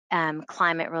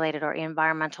climate-related or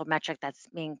environmental metric that's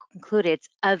being included, it's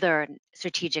other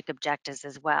strategic objectives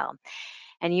as well.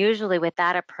 And usually with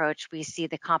that approach, we see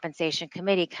the compensation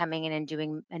committee coming in and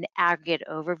doing an aggregate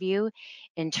overview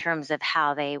in terms of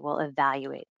how they will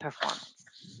evaluate performance.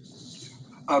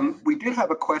 We did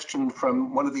have a question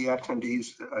from one of the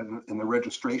attendees in the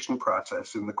registration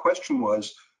process, and the question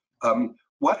was,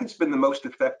 what has been the most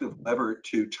effective lever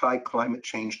to tie climate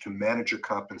change to manager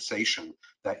compensation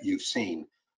that you've seen?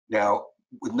 Now,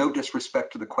 with no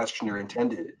disrespect to the questioner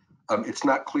intended, it's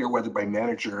not clear whether by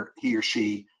manager he or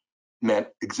she meant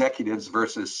executives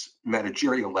versus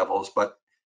managerial levels, but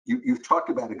you've talked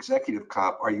about executive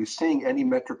comp. Are you seeing any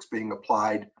metrics being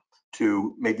applied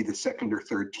to maybe the second or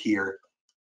third tier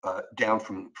down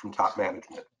from top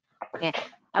management? Yeah,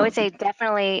 I would say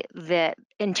definitely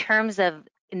in terms of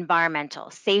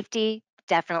environmental safety,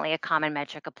 definitely a common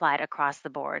metric applied across the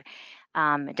board.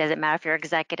 It doesn't matter if you're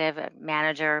executive,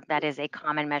 manager, that is a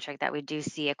common metric that we do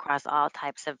see across all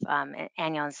types of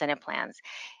annual incentive plans,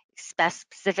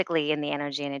 specifically in the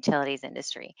energy and utilities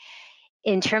industry.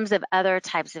 In terms of other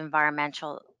types of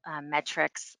environmental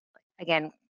metrics,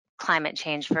 again, climate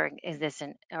change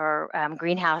or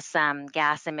greenhouse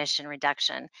gas emission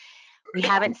reduction. We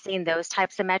haven't seen those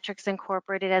types of metrics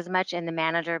incorporated as much in the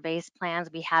manager-based plans.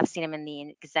 We have seen them in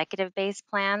the executive-based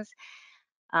plans.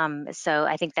 So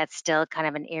I think that's still kind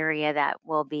of an area that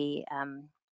will be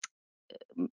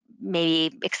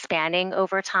maybe expanding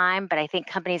over time, but I think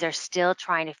companies are still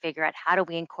trying to figure out how do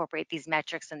we incorporate these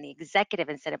metrics in the executive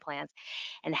incentive plans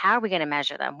and how are we going to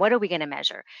measure them? What are we going to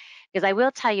measure? Because I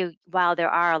will tell you, while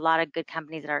there are a lot of good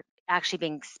companies that are actually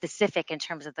being specific in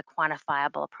terms of the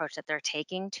quantifiable approach that they're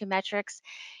taking to metrics,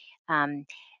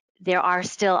 there are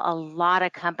still a lot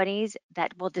of companies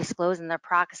that will disclose in their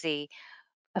proxy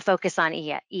a focus on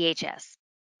EHS,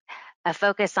 a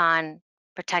focus on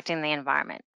protecting the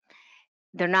environment.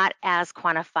 They're not as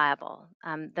quantifiable.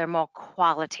 They're more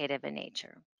qualitative in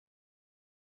nature.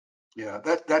 Yeah,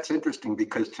 that's interesting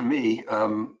because to me,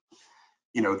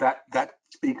 that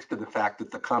speaks to the fact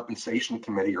that the compensation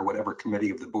committee or whatever committee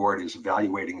of the board is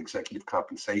evaluating executive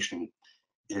compensation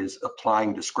is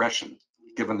applying discretion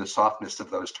given the softness of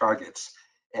those targets.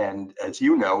 And as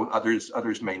you know,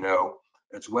 others may know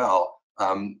as well,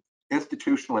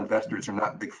 institutional investors are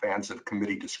not big fans of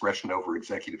committee discretion over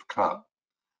executive comp.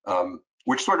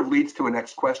 Which sort of leads to a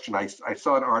next question. I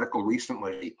saw an article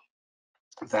recently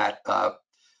that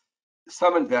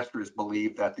some investors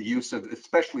believe that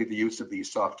especially the use of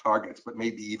these soft targets, but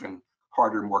maybe even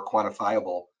harder, more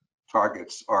quantifiable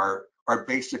targets are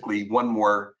basically one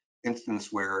more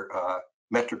instance where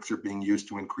metrics are being used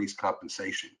to increase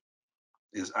compensation.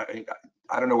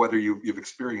 I don't know whether you've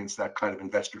experienced that kind of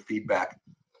investor feedback,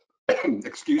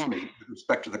 excuse me, with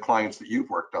respect to the clients that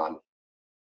you've worked on.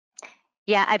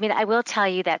 Yeah, I mean, I will tell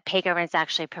you that Pay Governance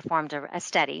actually performed a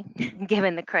study,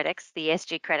 given the critics, the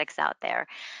ESG critics out there.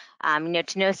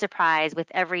 To no surprise, with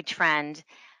every trend,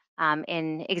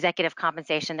 In executive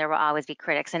compensation, there will always be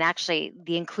critics. And actually,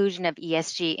 the inclusion of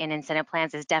ESG in incentive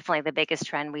plans is definitely the biggest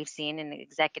trend we've seen in the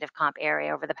executive comp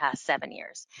area over the past 7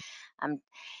 years.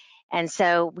 And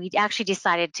so we actually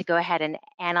decided to go ahead and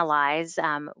analyze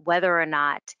whether or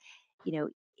not,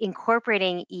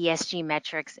 incorporating ESG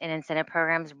metrics in incentive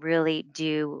programs really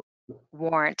do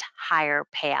warrant higher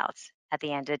payouts at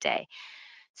the end of the day.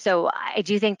 So I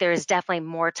do think there is definitely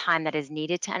more time that is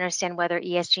needed to understand whether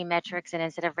ESG metrics and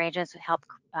incentive arrangements would help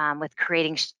with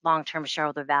creating long-term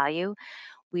shareholder value.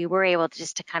 We were able to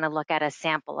just to kind of look at a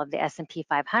sample of the S&P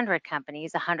 500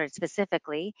 companies, 100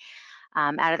 specifically.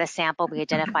 Out of the sample, we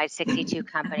identified 62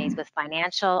 companies with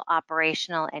financial,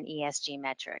 operational, and ESG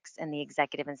metrics in the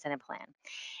executive incentive plan.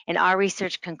 And our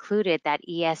research concluded that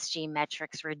ESG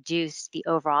metrics reduced the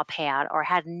overall payout or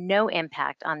had no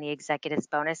impact on the executives'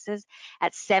 bonuses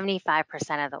at 75%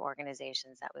 of the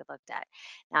organizations that we looked at.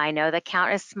 Now, I know the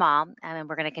count is small, and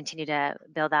we're going to continue to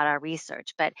build out our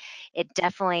research, but it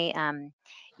definitely,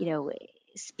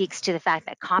 speaks to the fact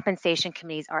that compensation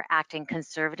committees are acting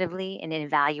conservatively in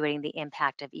evaluating the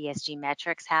impact of ESG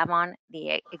metrics have on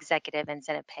the executive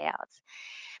incentive payouts.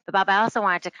 But Bob, I also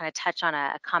wanted to kind of touch on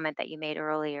a comment that you made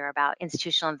earlier about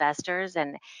institutional investors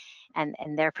and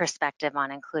their perspective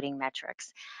on including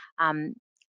metrics.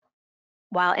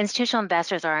 While institutional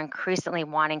investors are increasingly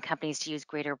wanting companies to use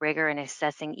greater rigor in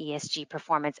assessing ESG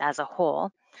performance as a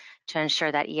whole to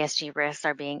ensure that ESG risks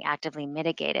are being actively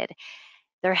mitigated,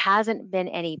 there hasn't been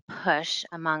any push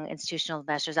among institutional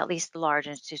investors, at least the large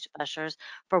institutional investors,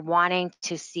 for wanting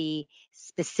to see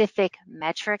specific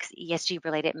metrics,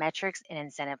 ESG-related metrics in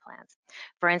incentive plans.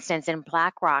 For instance, in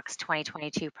BlackRock's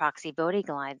 2022 proxy voting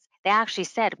guidelines, they actually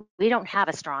said, we don't have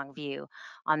a strong view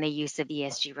on the use of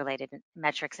ESG-related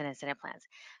metrics in incentive plans.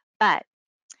 But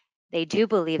they do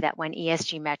believe that when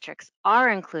ESG metrics are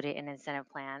included in incentive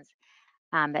plans,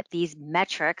 that these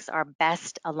metrics are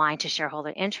best aligned to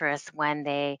shareholder interests when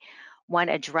they, one,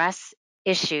 address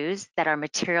issues that are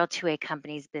material to a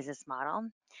company's business model,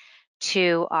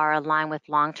 two, are aligned with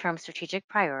long-term strategic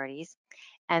priorities,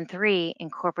 and three,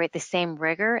 incorporate the same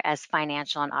rigor as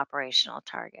financial and operational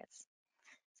targets.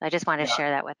 So I just want to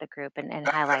share that with the group and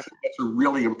highlight. That's a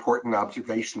really important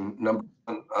observation. Number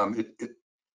one,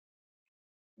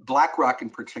 BlackRock in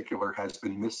particular has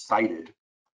been miscited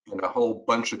in a whole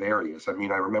bunch of areas. I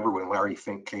mean, I remember when Larry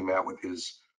Fink came out with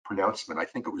his pronouncement, I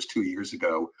think it was 2 years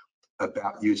ago,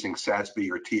 about using SASB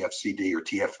or TFCD or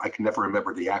TF, I can never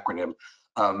remember the acronym.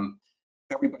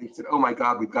 Everybody said, oh my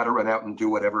God, we've got to run out and do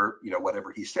whatever,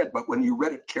 whatever he said. But when you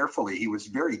read it carefully, he was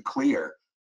very clear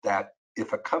that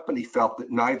if a company felt that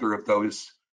neither of those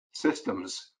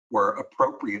systems were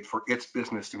appropriate for its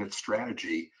business and its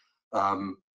strategy,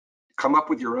 come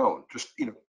up with your own. Just,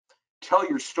 tell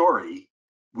your story.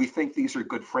 We think these are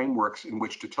good frameworks in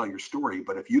which to tell your story,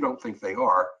 but if you don't think they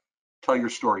are, tell your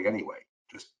story anyway.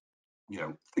 Just,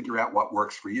 figure out what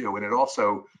works for you. And it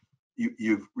also,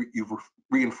 you've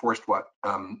reinforced what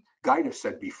Gaida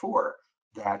said before,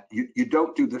 that you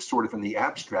don't do this sort of in the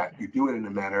abstract. You do it in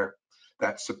a manner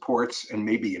that supports and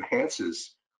maybe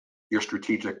enhances your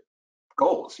strategic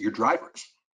goals, your drivers.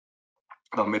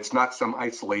 It's not some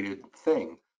isolated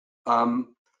thing.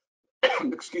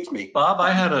 Excuse me, Bob.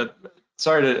 I had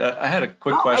a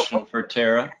quick question for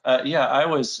Tara. Yeah, I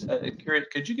was curious.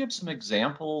 Could you give some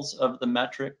examples of the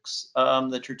metrics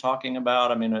that you're talking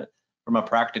about? I mean, from a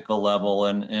practical level,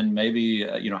 and maybe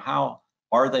how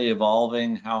are they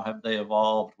evolving? How have they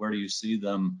evolved? Where do you see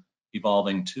them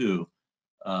evolving to?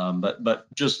 But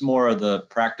just more of the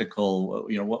practical.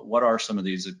 What are some of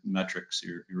these metrics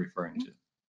you're referring to?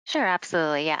 Sure,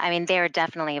 absolutely. Yeah, I mean, they're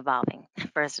definitely evolving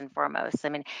first and foremost. I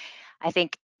mean, I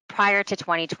think prior to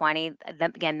 2020,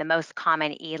 again, the most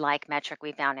common E-like metric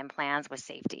we found in plans was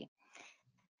safety.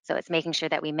 So it's making sure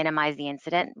that we minimize the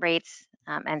incident rates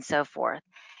and so forth.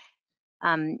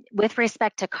 With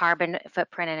respect to carbon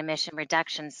footprint and emission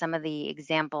reduction, some of the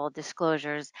example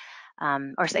disclosures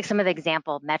or some of the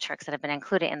example metrics that have been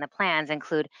included in the plans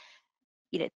include,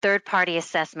 third-party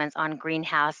assessments on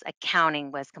greenhouse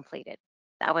accounting was completed.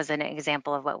 That was an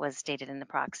example of what was stated in the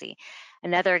proxy.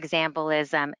 Another example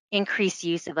is increased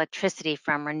use of electricity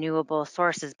from renewable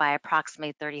sources by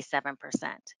approximately 37%.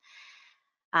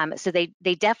 So they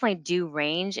definitely do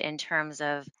range in terms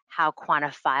of how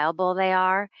quantifiable they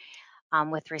are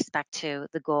with respect to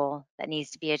the goal that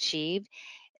needs to be achieved.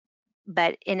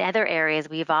 But in other areas,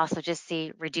 we've also just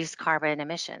seen reduced carbon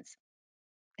emissions.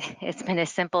 It's been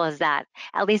as simple as that.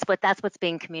 At least that's what's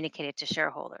being communicated to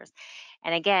shareholders.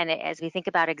 And again, as we think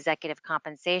about executive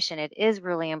compensation, it is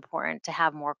really important to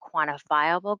have more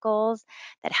quantifiable goals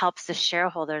that helps the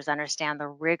shareholders understand the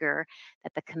rigor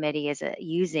that the committee is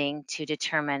using to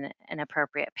determine an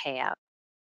appropriate payout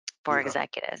for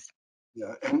executives.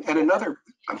 Yeah, and another,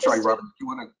 I'm sorry, Robert, you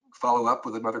want to follow up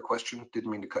with another question?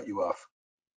 Didn't mean to cut you off.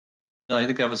 No, I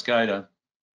think that was Gaida.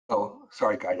 Oh,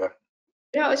 sorry, Gaida.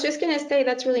 No, I was just going to say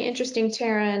that's really interesting,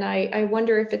 Tara, and I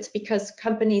wonder if it's because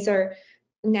companies are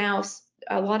now,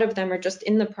 a lot of them are just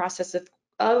in the process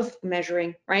of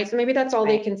measuring, right? So maybe that's all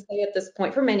they can say at this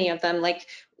point for many of them, like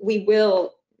we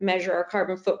will measure our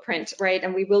carbon footprint, right?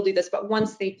 And we will do this, but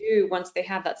once they do, once they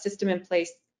have that system in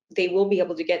place, they will be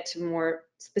able to get to more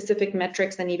specific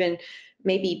metrics and even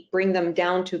maybe bring them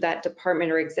down to that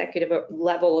department or executive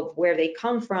level of where they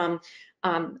come from.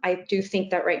 I do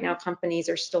think that right now companies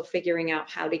are still figuring out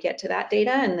how to get to that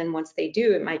data, and then once they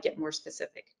do, it might get more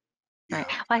specific. Right.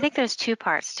 Well, I think there's two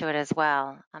parts to it as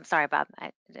well. I'm sorry, Bob.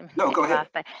 No, go ahead.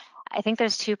 But I think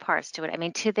there's two parts to it. I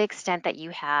mean, to the extent that you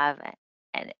have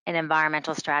an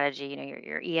environmental strategy, you know,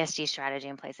 your ESG strategy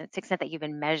in place, and to the extent that you've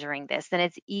been measuring this, then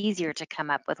it's easier to come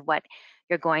up with what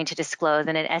you're going to disclose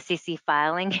in an SEC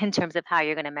filing in terms of how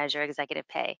you're going to measure executive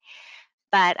pay.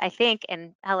 But I think,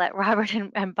 and I'll let Robert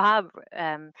and Bob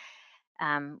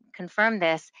confirm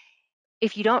this,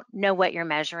 if you don't know what you're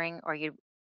measuring,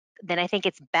 then I think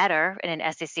it's better in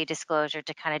an SEC disclosure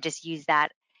to kind of just use that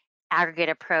aggregate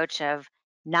approach of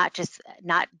not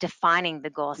defining the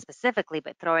goal specifically,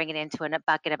 but throwing it into a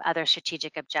bucket of other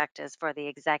strategic objectives for the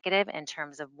executive in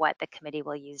terms of what the committee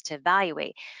will use to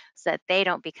evaluate, so that they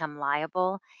don't become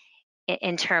liable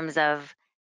in terms of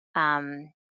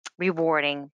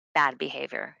rewarding bad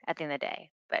behavior at the end of the day.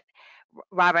 But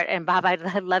Robert and Bob,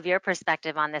 I'd love your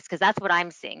perspective on this, because that's what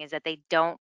I'm seeing, is that they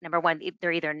don't, number one,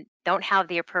 they're either don't have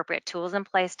the appropriate tools in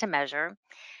place to measure,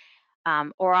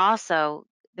 or also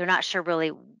they're not sure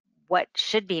really what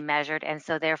should be measured, and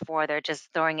so therefore they're just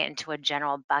throwing it into a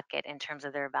general bucket in terms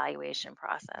of their evaluation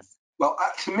process. Well,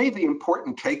 to me, the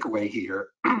important takeaway here,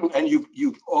 and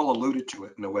you've all alluded to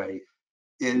it in a way,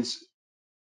 is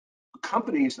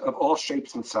companies of all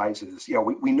shapes and sizes. Yeah,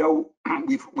 we know,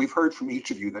 we've heard from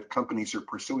each of you that companies are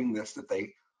pursuing this, that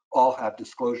they all have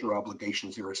disclosure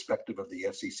obligations irrespective of the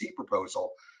SEC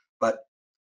proposal. But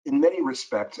in many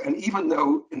respects, and even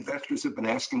though investors have been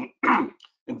asking,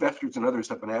 investors and others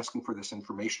have been asking for this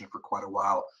information for quite a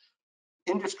while,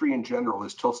 industry in general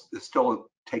is still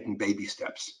taking baby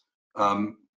steps.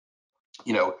 You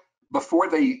know, before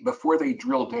they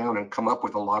drill down and come up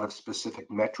with a lot of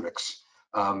specific metrics,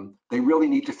 they really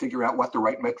need to figure out what the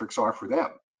right metrics are for them.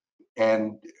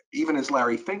 And even as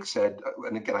Larry Fink said,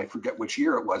 and again, I forget which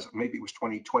year it was, maybe it was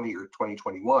 2020 or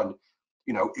 2021,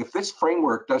 you know, if this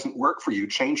framework doesn't work for you,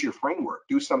 change your framework,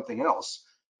 do something else.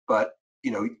 But,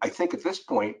 you know, I think at this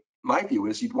point, my view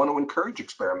is you'd want to encourage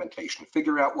experimentation,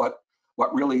 figure out what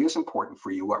really is important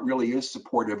for you, what really is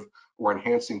supportive or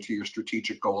enhancing to your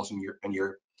strategic goals and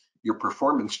your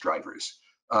performance drivers.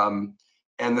 And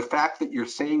the fact that you're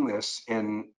seeing this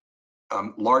in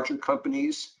larger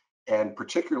companies, and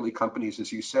particularly companies,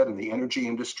 as you said, in the energy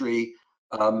industry,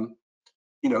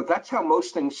 you know, that's how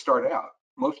most things start out.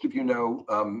 Most of you know,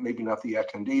 maybe not the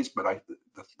attendees, but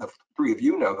the three of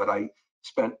you know that I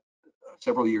spent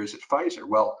several years at Pfizer.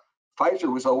 Well,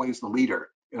 Pfizer was always the leader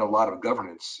in a lot of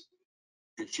governance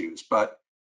issues, but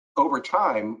over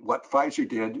time, what Pfizer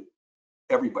did,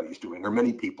 everybody's doing, or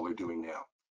many people are doing now.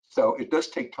 So it does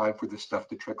take time for this stuff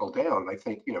to trickle down. I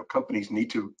think, you know, companies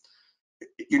need to,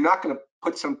 you're not going to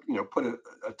put put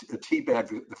a tea bag,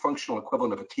 the functional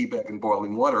equivalent of a tea bag in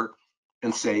boiling water,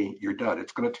 and say you're done.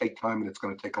 It's going to take time, and it's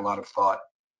going to take a lot of thought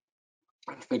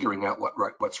and figuring out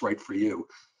what's right for you.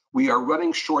 We are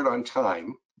running short on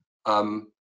time,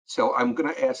 so I'm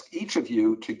going to ask each of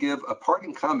you to give a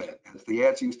parting comment, as the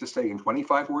ads used to say, in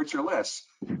 25 words or less.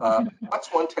 What's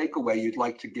one takeaway you'd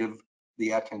like to give the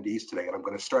attendees today? And I'm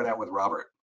going to start out with Robert.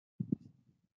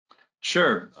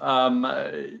 Sure.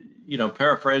 You know,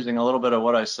 paraphrasing a little bit of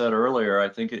what I said earlier, I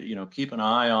think, you know, keep an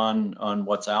eye on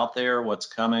what's out there, what's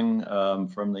coming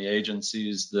from the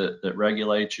agencies that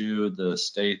regulate you, the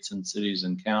states and cities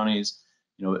and counties.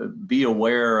 You know, be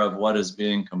aware of what is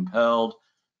being compelled,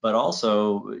 but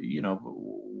also, you know,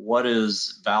 what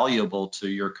is valuable to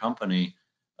your company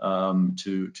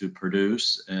to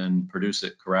produce, and produce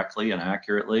it correctly and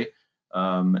accurately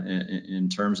in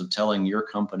terms of telling your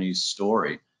company's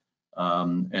story.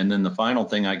 And then the final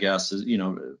thing, I guess, is, you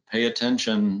know, pay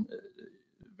attention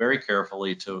very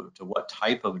carefully to what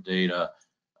type of data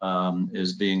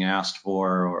is being asked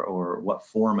for, or what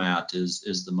format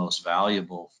is the most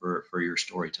valuable for your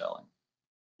storytelling.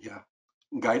 Yeah.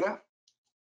 Gaida?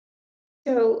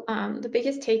 So the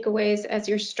biggest takeaways as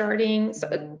you're starting,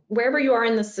 so wherever you are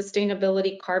in the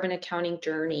sustainability carbon accounting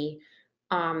journey,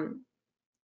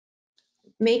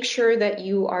 make sure that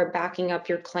you are backing up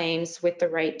your claims with the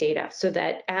right data so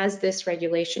that as this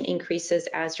regulation increases,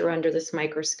 as you're under this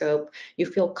microscope, you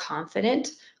feel confident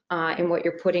in what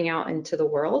you're putting out into the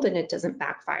world and it doesn't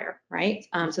backfire, right?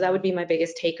 So that would be my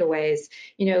biggest takeaways.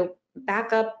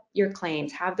 Back up your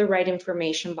claims, have the right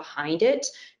information behind it,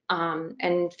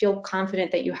 and feel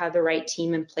confident that you have the right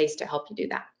team in place to help you do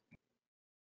that.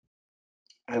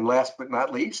 And last but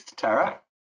not least, Tara?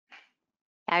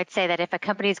 I would say that if a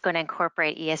company is going to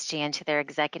incorporate ESG into their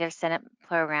executive incentive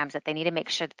programs, that they need to make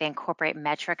sure that they incorporate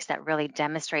metrics that really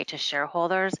demonstrate to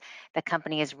shareholders the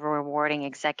company is rewarding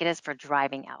executives for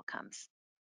driving outcomes.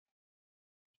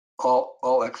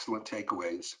 All excellent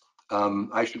takeaways.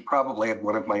 I should probably have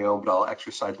one of my own, but I'll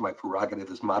exercise my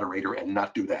prerogative as moderator and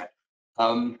not do that.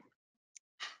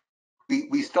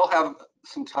 We still have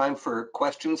some time for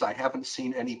questions. I haven't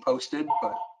seen any posted,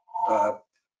 but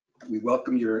we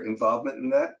welcome your involvement in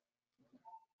that.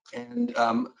 And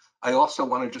I also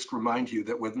want to just remind you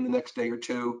that within the next day or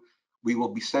two, we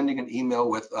will be sending an email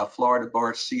with a Florida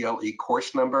Bar CLE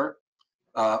course number.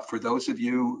 For those of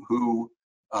you who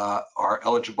are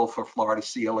eligible for Florida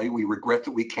CLE, we regret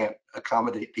that we can't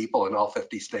accommodate people in all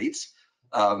 50 states.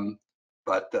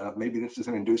 But maybe this is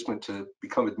an inducement to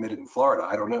become admitted in Florida.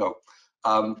 I don't know.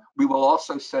 We will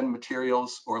also send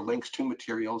materials or links to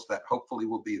materials that hopefully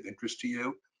will be of interest to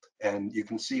you. And you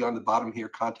can see on the bottom here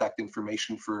contact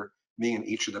information for me and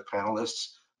each of the panelists.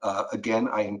 Again,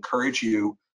 I encourage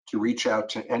you to reach out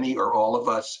to any or all of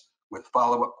us with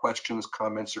follow-up questions,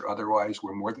 comments, or otherwise.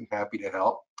 We're more than happy to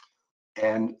help.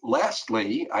 And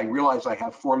lastly, I realize I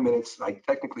have 4 minutes. I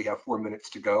technically have 4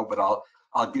 minutes to go, but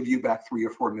I'll give you back 3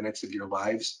 or 4 minutes of your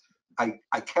lives.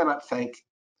 I cannot thank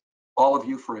all of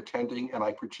you for attending, and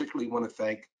I particularly want to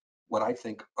thank what I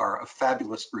think are a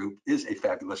fabulous group,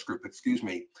 excuse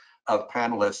me, of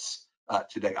panelists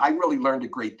today. I really learned a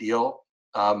great deal.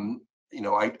 I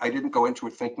didn't go into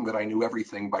it thinking that I knew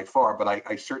everything by far, but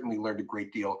I certainly learned a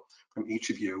great deal from each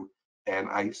of you. And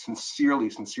I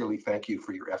sincerely thank you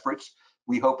for your efforts.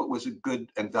 We hope it was a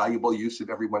good and valuable use of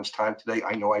everyone's time today.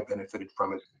 I know I benefited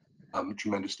from it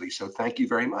tremendously. So thank you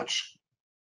very much.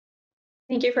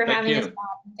 Thank you for having us.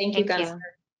 Thank you, Gunster.